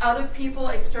can other people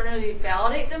externally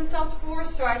validate themselves for.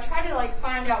 So I try to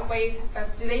find out ways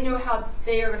of, do they know how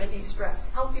they are going to de-stress,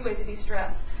 healthy ways to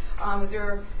de-stress.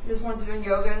 This one's doing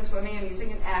yoga and swimming and music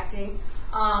and acting.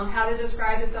 How to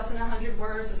describe themselves in 100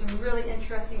 words. There's some really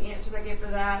interesting answers I gave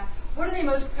for that. What are they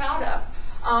most proud of?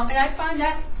 And I find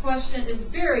that question is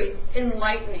very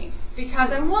enlightening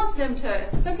because I want them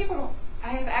to, some people, I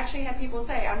have actually had people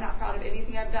say, I'm not proud of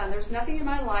anything I've done. There's nothing in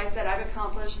my life that I've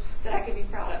accomplished that I could be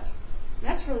proud of. And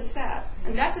that's really sad.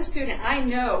 And that's a student I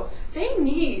know, they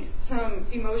need some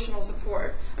emotional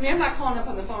support. I mean, I'm not calling up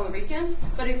on the phone on the weekends,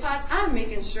 but in class, I'm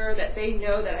making sure that they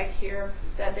know that I care,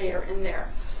 that they are in there.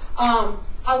 A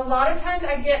lot of times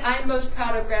I'm most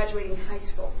proud of graduating high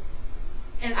school.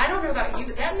 And I don't know about you,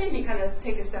 but that made me kind of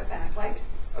take a step back.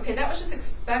 Okay, that was just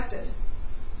expected.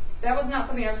 That was not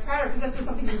something I was proud of because that's just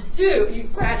something you do. You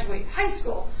graduate high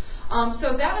school.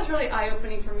 So that was really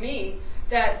eye-opening for me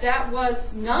that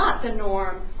was not the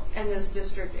norm in this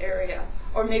district area,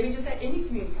 or maybe just at any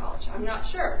community college. I'm not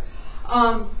sure.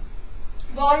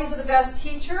 Qualities of the best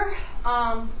teacher,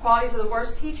 qualities of the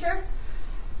worst teacher.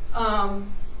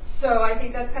 So I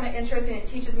think that's kind of interesting. It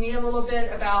teaches me a little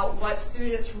bit about what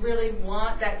students really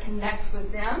want that connects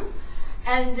with them.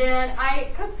 And then I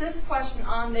put this question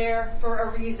on there for a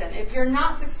reason. If you're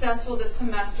not successful this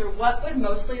semester, what would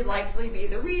mostly likely be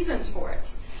the reasons for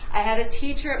it? I had a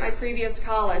teacher at my previous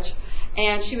college,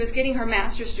 and she was getting her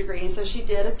master's degree, and so she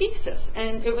did a thesis,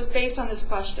 and it was based on this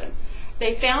question.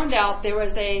 They found out there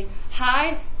was a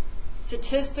high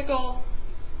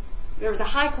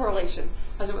correlation,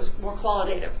 as it was more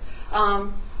qualitative.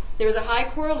 There was a high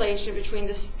correlation between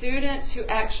the students who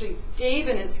actually gave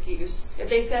an excuse. If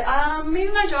they said,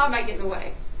 maybe my job might get in the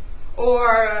way,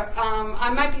 or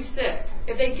I might be sick.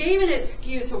 If they gave an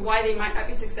excuse of why they might not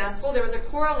be successful, there was a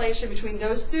correlation between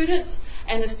those students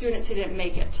and the students who didn't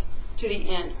make it to the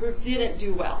end, who didn't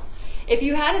do well. If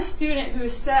you had a student who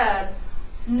said,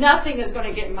 nothing is going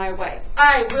to get in my way,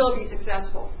 I will be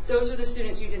successful, those are the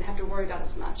students you didn't have to worry about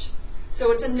as much.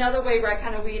 So it's another way where I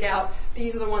kind of weed out,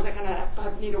 these are the ones I kind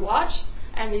of need to watch,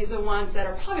 and these are the ones that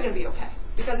are probably going to be okay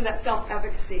because of that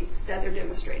self-efficacy that they're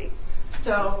demonstrating.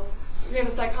 So we have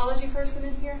a psychology person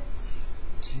in here?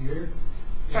 Here.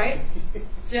 Right?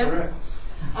 Jim? Correct.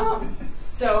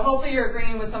 So hopefully you're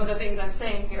agreeing with some of the things I'm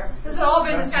saying here. This has all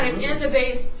been just kind of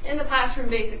in the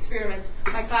classroom-based experiments.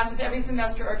 My classes every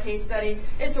semester are case study.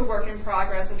 It's a work in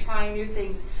progress and trying new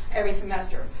things every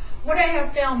semester. What I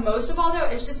have found most of all, though,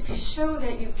 is just to show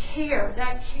that you care.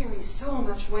 That carries so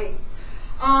much weight.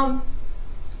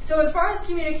 So as far as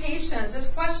communications, this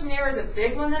questionnaire is a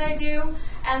big one that I do.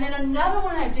 And then another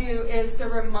one I do is the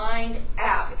Remind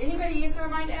app. Anybody use the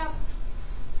Remind app?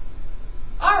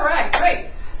 All right, great.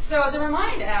 So the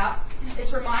Remind app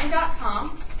is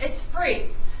remind.com. It's free.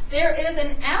 There is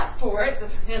an app for it,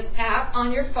 the app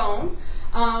on your phone.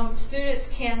 Students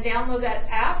can download that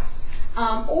app,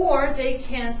 or they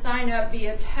can sign up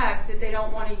via text if they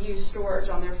don't want to use storage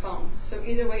on their phone. So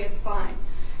either way is fine.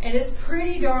 And it's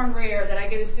pretty darn rare that I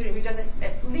get a student who doesn't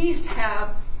at least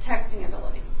have texting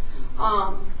ability.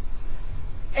 And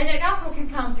it also can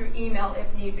come through email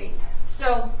if need be.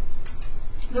 So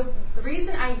the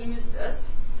reason I use this,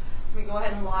 let me go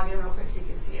ahead and log in real quick so you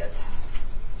can see it.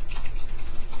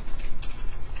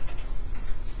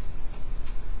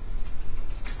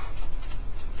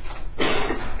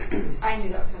 I knew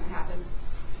that was going to happen.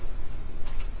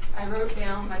 I wrote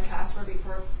down my password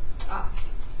before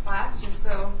class just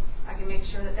so I can make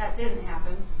sure that that didn't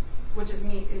happen, which is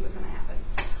me, it was going to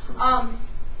happen.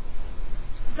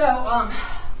 So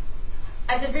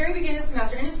at the very beginning of the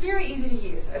semester, and it's very easy to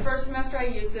use. The first semester I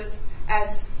used this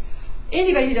as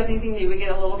anybody who does anything new would get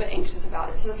a little bit anxious about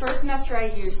it. So the first semester I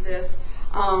used this.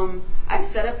 I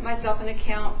set up myself an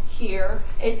account here.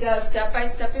 It does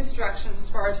step-by-step instructions as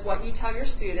far as what you tell your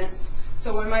students.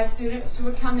 So when my students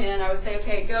would come in, I would say,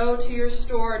 okay, go to your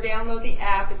store, download the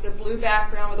app. It's a blue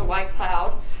background with a white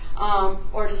cloud,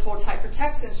 or just hold type for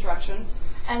text instructions.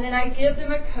 And then I give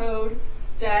them a code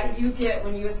that you get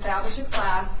when you establish a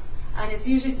class. And it's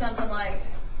usually something like,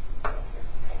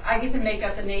 I get to make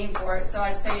up the name for it. So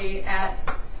I'd say at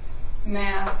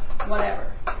math,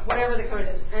 whatever the code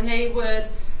is. And they would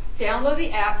download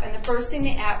the app, and the first thing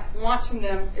the app wants from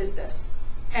them is this.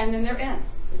 And then they're in.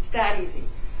 It's that easy.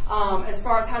 As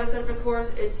far as how to set up a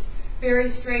course, it's very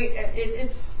straight.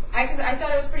 I thought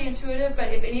it was pretty intuitive,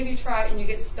 but if any of you try it and you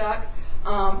get stuck,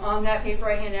 on that paper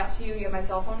I handed out to you, you have my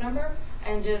cell phone number,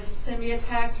 and just send me a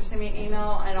text or send me an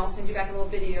email, and I'll send you back a little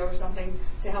video or something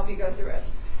to help you go through it.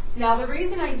 Now, the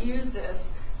reason I use this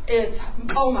is,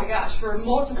 oh my gosh, for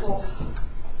multiple,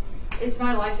 it's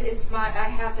my life, I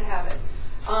have to have it.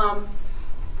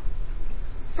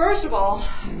 First of all,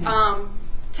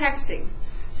 texting.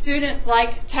 Students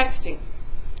like texting.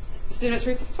 Students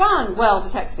respond well to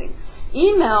texting.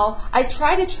 Email, I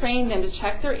try to train them to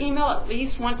check their email at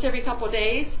least once every couple of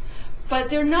days, but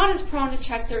they're not as prone to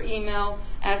check their email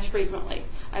as frequently.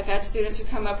 I've had students who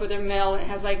come up with their mail and it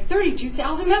has like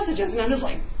 32,000 messages, and I'm just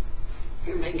like,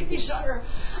 you're making me shudder.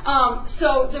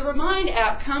 So the Remind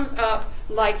app comes up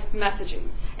like messaging.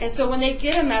 And so when they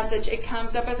get a message, it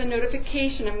comes up as a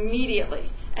notification immediately,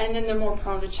 and then they're more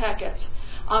prone to check it.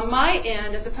 On my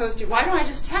end, as opposed to, why don't I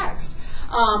just text?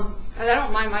 And I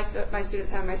don't mind my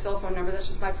students having my cell phone number, that's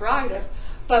just my prerogative.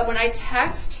 But when I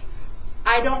text,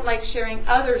 I don't like sharing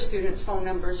other students' phone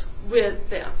numbers with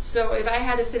them. So if I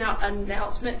had to send out an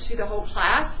announcement to the whole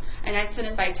class, and I sent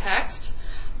it by text,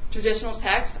 traditional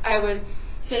text, I would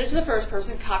send it to the first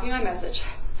person, copy my message,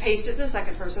 paste it to the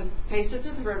second person, paste it to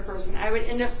the third person. I would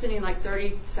end up sending like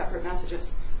 30 separate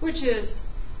messages, which is,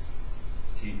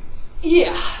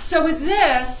 yeah. So with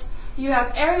this, you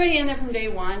have everybody in there from day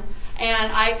one,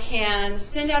 and I can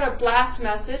send out a blast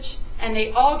message, and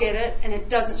they all get it, and it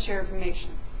doesn't share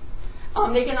information.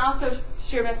 They can also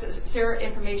share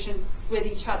information with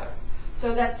each other.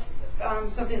 So that's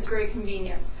something that's very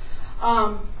convenient.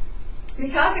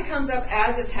 Because it comes up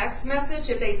as a text message,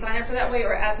 if they sign up for that way,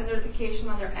 or as a notification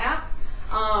on their app,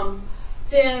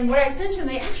 then what I send them,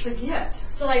 they actually get.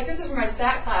 So like this is for my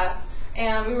stat class,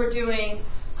 and we were doing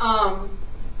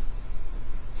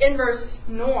inverse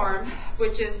norm,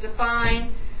 which is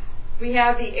define, we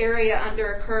have the area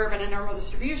under a curve and a normal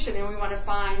distribution, and we want to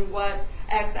find what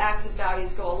x-axis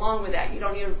values go along with that. You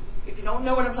don't need to, if you don't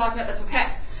know what I'm talking about, that's okay.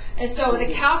 And so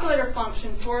the calculator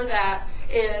function for that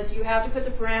is you have to put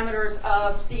the parameters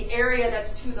of the area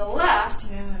that's to the left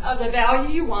of the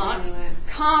value you want,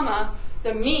 comma,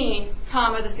 the mean,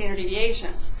 comma, the standard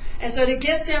deviations. And so to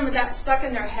get them with that stuck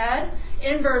in their head,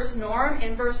 inverse norm,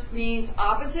 inverse means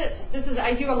opposite.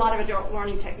 I do a lot of adult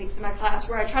learning techniques in my class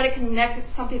where I try to connect it to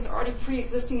something that's already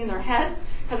pre-existing in their head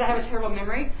because I have a terrible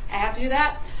memory. I have to do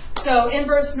that. So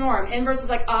inverse norm, inverse is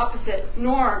like opposite.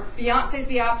 Norm, Beyonce is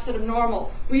the opposite of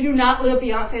normal. We do not live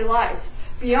Beyonce lives.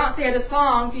 Beyonce had a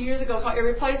song a few years ago called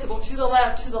Irreplaceable, to the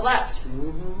left, to the left.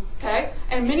 Okay?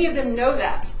 And many of them know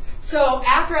that. So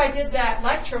after I did that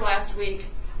lecture last week,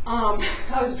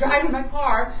 I was driving my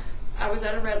car, I was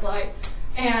at a red light,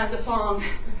 and the song,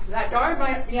 that darn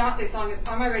Beyonce song is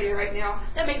on my radio right now.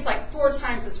 That makes like 4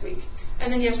 times this week.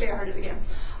 And then yesterday I heard it again.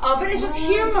 But it's just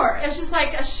humor. It's just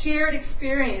like a shared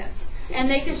experience. And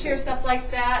they can share stuff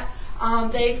like that.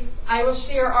 I will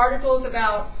share articles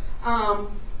about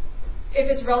if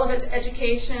it's relevant to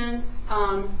education,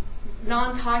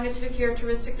 non-cognitive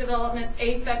characteristic developments,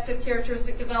 affective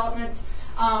characteristic developments.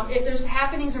 If there's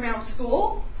happenings around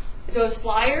school, those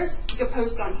flyers, you can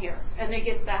post on here, and they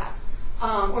get that.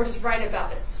 Or just write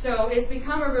about it. So it's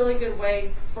become a really good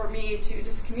way for me to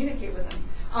just communicate with them.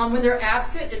 When they're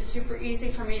absent, it's super easy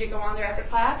for me to go on there after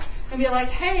class and be like,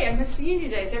 hey, I missed seeing you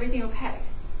today. Is everything okay?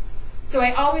 So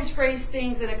I always phrase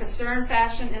things in a concerned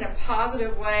fashion, in a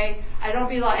positive way. I don't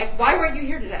be like, why weren't you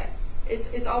here today?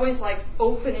 It's always like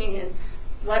opening and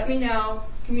let me know.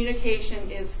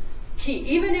 Communication is key.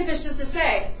 Even if it's just to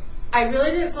say, I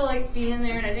really didn't feel like being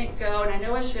there and I didn't go and I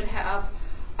know I should have.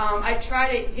 I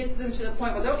try to get them to the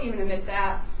point where they'll even admit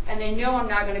that, and they know I'm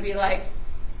not going to be like,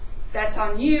 that's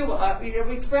on you.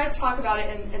 We try to talk about it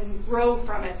and grow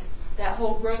from it, that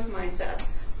whole growth mindset.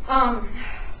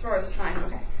 As far as time,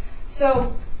 okay.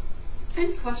 So,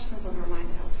 any questions on Remind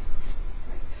Help?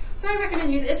 So I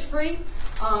recommend using it. It's free,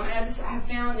 and I just have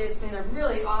found it's been a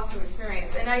really awesome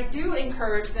experience. And I do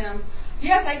encourage them.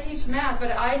 Yes, I teach math,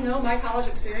 but I know my college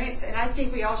experience, and I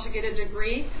think we all should get a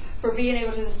degree for being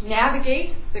able to just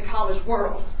navigate the college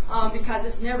world, because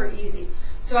it's never easy.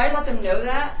 So I let them know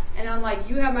that, and I'm like,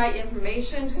 you have my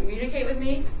information to communicate with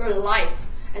me for life.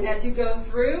 And as you go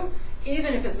through,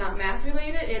 even if it's not math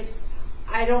related, it's,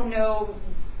 I don't know,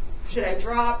 should I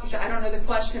drop? I don't know the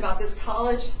question about this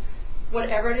college,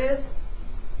 whatever it is,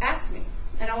 ask me.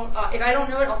 And if I don't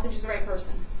know it, I'll send you to the right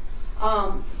person.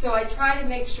 So I try to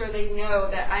make sure they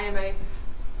know that I am a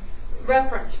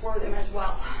reference for them as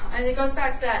well. And it goes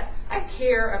back to that, I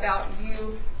care about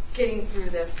you getting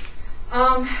through this.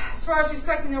 As far as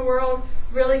respecting the world,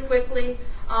 really quickly,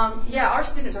 our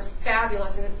students are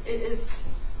fabulous, and it is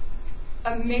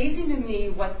amazing to me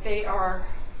what they are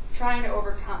trying to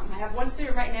overcome. I have one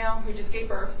student right now who just gave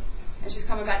birth, and she's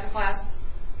coming back to class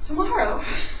tomorrow.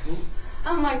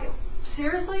 I'm like,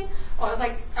 seriously? Oh, it was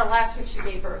like last week she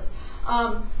gave birth.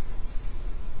 I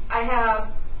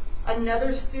have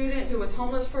another student who was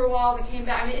homeless for a while that came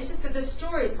back. I mean, it's just that the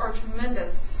stories are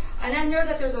tremendous. And I know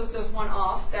that there's those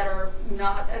one-offs that are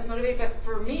not as motivated, but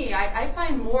for me, I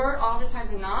find more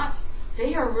oftentimes than not,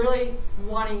 they are really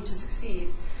wanting to succeed.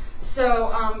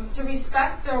 So to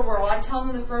respect their world, I tell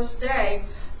them the first day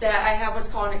that I have what's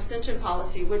called an extension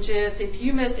policy, which is if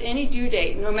you miss any due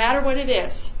date, no matter what it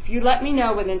is, if you let me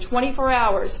know within 24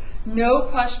 hours, no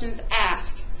questions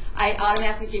asked, I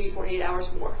automatically give you 48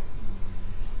 hours more.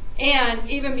 And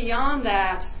even beyond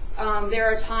that,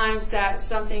 there are times that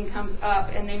something comes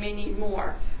up and they may need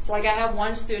more. So like I have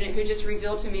one student who just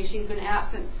revealed to me she's been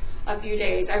absent a few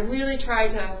days. I really try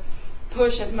to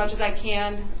push as much as I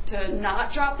can to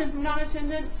not drop them from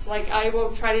non-attendance. Like I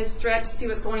will try to stretch to see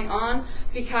what's going on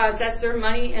because that's their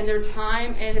money and their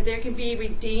time, and if there can be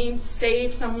redeemed,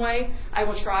 saved some way, I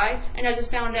will try. And I just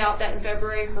found out that in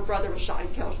February her brother was shot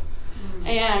and killed.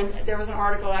 And there was an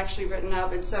article actually written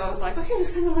up, and so I was like, okay, this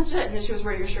is kind of legit. And then she was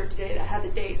wearing a shirt today that had the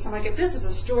date. So I'm like, if this is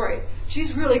a story,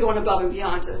 she's really going above and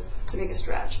beyond to make a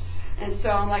stretch. And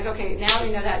so I'm like, okay, now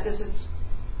we know that this is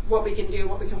what we can do,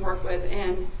 what we can work with,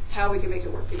 and how we can make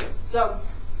it work for you. So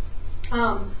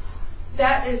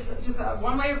that is just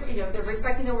one way, they're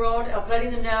respecting the world, of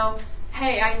letting them know,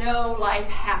 hey, I know life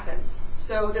happens.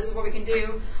 So this is what we can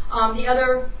do. The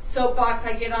other soapbox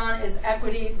I get on is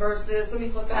equity versus, let me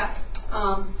flip back,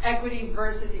 equity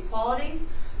versus equality,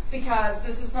 because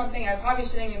this is something I probably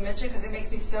shouldn't even mention because it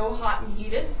makes me so hot and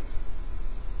heated.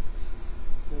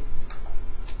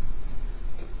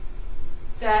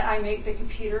 That I make the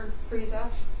computer freeze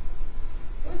up.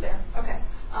 It was there. Okay.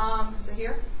 Is it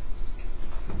here?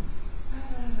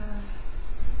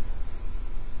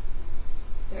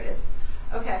 There it is.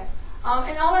 Okay.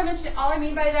 And all I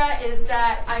mean by that is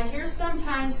that I hear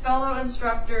sometimes fellow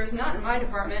instructors, not in my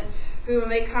department, who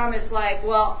make comments like,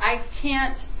 well, I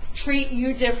can't treat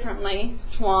you differently,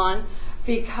 Tuan,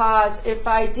 because if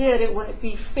I did, it wouldn't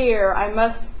be fair. I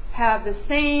must have the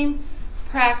same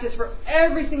practice for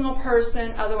every single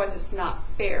person, otherwise it's not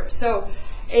fair. So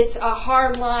it's a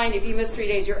hard line. If you miss 3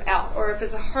 days, you're out. Or if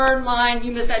it's a hard line,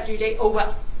 you miss that due date, oh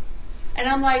well. And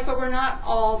I'm like, but we're not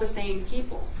all the same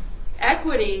people.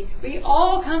 Equity, we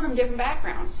all come from different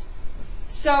backgrounds.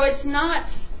 So it's not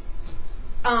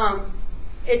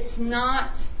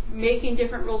making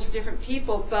different rules for different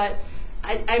people, but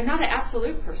I'm not an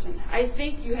absolute person. I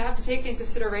think you have to take into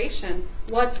consideration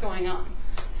what's going on.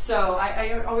 So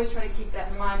I always try to keep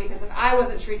that in mind, because if I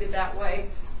wasn't treated that way,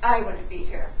 I wouldn't be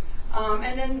here.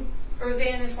 And then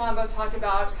Roseanne and Tuan both talked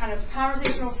about kind of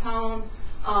conversational tone,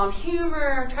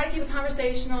 humor, try to keep it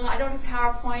conversational. I don't do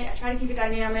PowerPoint. I try to keep it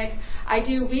dynamic. I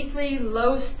do weekly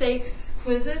low-stakes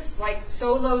quizzes, like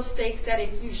so low stakes that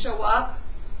if you show up,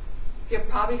 you're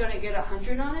probably going to get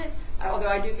 100 on it, although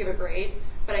I do give a grade,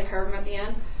 but I curve them at the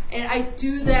end. And I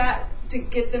do that to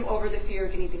get them over the fear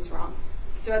of getting things wrong.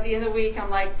 So at the end of the week, I'm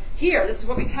like, here, this is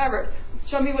what we covered.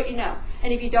 Show me what you know.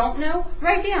 And if you don't know,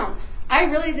 write down. I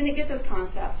really didn't get this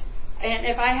concept. And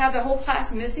if I have the whole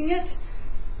class missing it,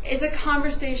 it's a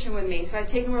conversation with me. So I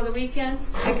take them over the weekend,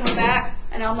 I come back,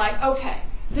 and I'm like, okay,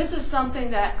 this is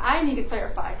something that I need to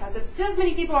clarify, because if this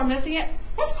many people are missing it,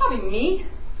 that's probably me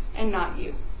and not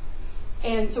you.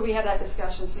 And so we have that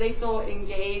discussion. So they feel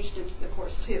engaged into the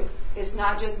course too. It's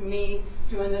not just me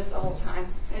doing this the whole time.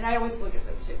 And I always look at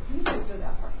them too. You guys know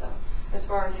that part though, as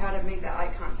far as how to make that eye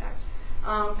contact.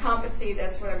 Competency,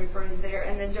 that's what I'm referring to there.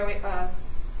 And then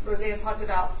Roseanne talked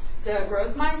about the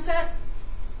growth mindset.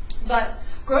 But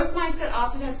growth mindset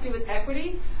also has to do with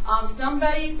equity.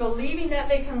 Somebody believing that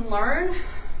they can learn,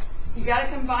 you got to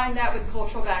combine that with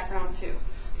cultural background too.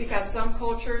 because some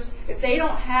cultures, if they don't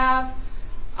have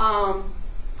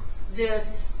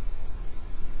this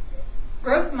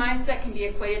growth mindset, can be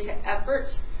equated to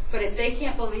effort, but if they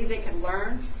can't believe they can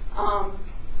learn,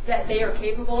 that they are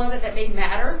capable of it, that they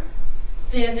matter,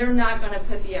 then they're not going to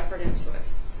put the effort into it.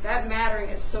 That mattering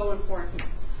is so important.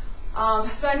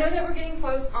 So I know that we're getting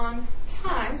close on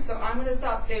time, so I'm going to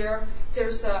stop there.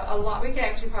 There's a lot. We could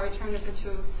actually probably turn this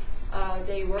into a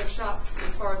day workshop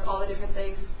as far as all the different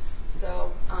things.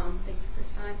 So thank you for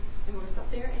your time. And we'll stop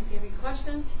there. And if you have any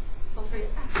questions, feel free to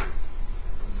ask.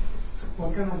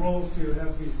 What kind of roles do you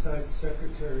have besides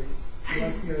secretary? I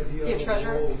like the idea of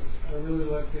treasurer? roles. I really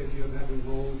like the idea of having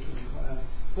roles in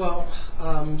class. Well,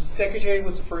 secretary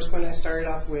was the first one I started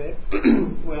off with.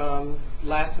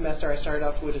 Last semester I started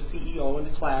off with a CEO in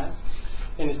the class,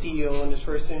 and the CEO in this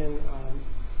person,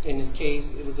 in this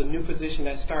case, it was a new position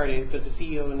that started, but the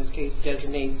CEO in this case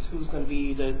designates who's going to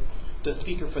be the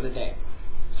speaker for the day.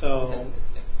 So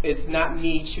it's not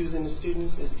me choosing the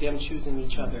students, it's them choosing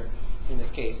each other in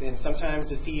this case. And sometimes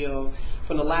the CEO,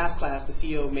 from the last class, the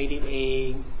CEO made it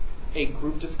a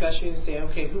group discussion, saying,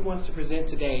 okay, who wants to present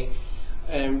today?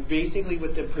 And basically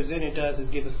what the presenter does is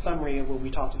give a summary of what we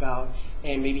talked about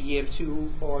and maybe give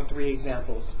 2 or 3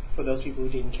 examples for those people who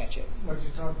didn't catch it. What did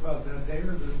you talk about that day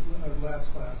or the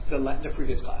last class? The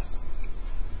previous class.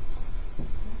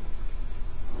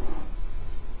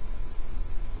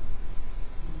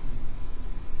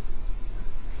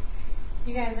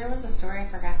 You guys, there was a story I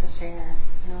forgot to share,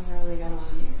 and it was a really good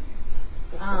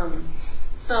one.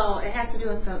 So it has to do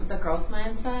with the growth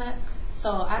mindset. So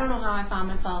I don't know how I found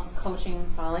myself coaching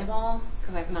volleyball,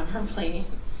 because I've never played,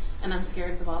 and I'm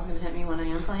scared the ball's going to hit me when I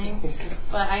am playing.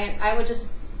 But I would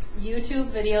just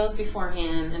YouTube videos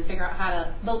beforehand and figure out how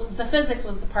to, the physics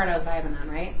was the part I was vibing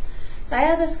on, right? So I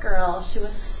had this girl, she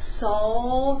was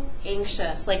so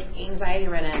anxious, like anxiety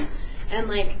ridden. And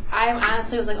like, I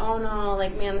honestly was like, oh no,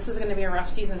 like man, this is going to be a rough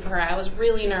season for her. I was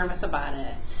really nervous about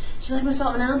it. She's like, Ms.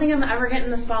 Feltman, I don't think I'm ever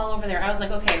getting this ball over there. I was like,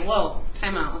 okay, whoa,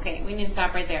 time out. Okay, we need to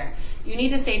stop right there. You need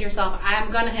to say to yourself,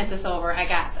 I'm going to hit this over. I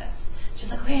got this. She's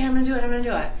like, okay, I'm going to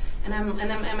do it. And I'm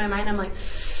in my mind, I'm like,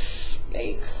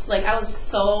 yikes. Like, I was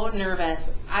so nervous.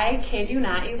 I kid you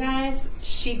not, you guys.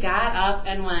 She got up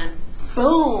and went,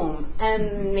 boom,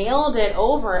 and nailed it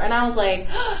over. And I was like,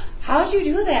 how'd you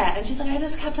do that? And she's like, I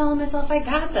just kept telling myself I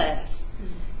got this.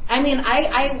 I mean,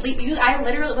 I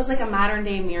literally, it was like a modern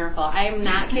day miracle. I am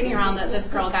not kidding around that this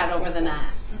girl got over the net.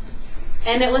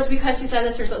 And it was because she said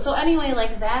it to herself. So anyway,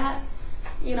 like that,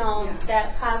 you know,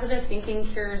 that positive thinking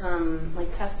cures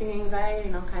like testing anxiety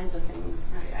and all kinds of things.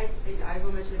 I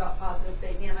will mention about positive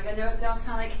thinking. Like, I know it sounds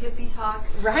kind of like hippie talk,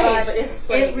 right? But it's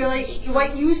like, it really,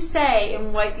 what you say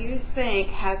and what you think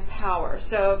has power.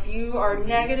 So if you are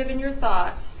negative in your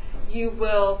thoughts, you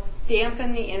will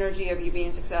dampen the energy of you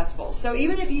being successful. So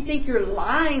even if you think you're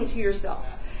lying to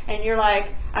yourself and you're like,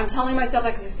 I'm telling myself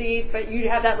I can succeed, but you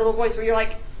have that little voice where you're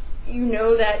like, you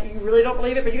know that you really don't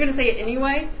believe it, but you're going to say it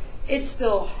anyway, it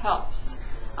still helps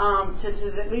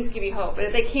to at least give you hope. But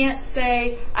if they can't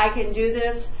say, I can do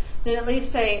this, then at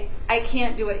least say, I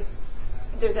can't do it.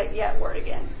 There's that yet word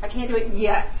again. I can't do it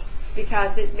yet,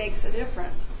 because it makes a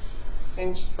difference.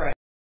 And right.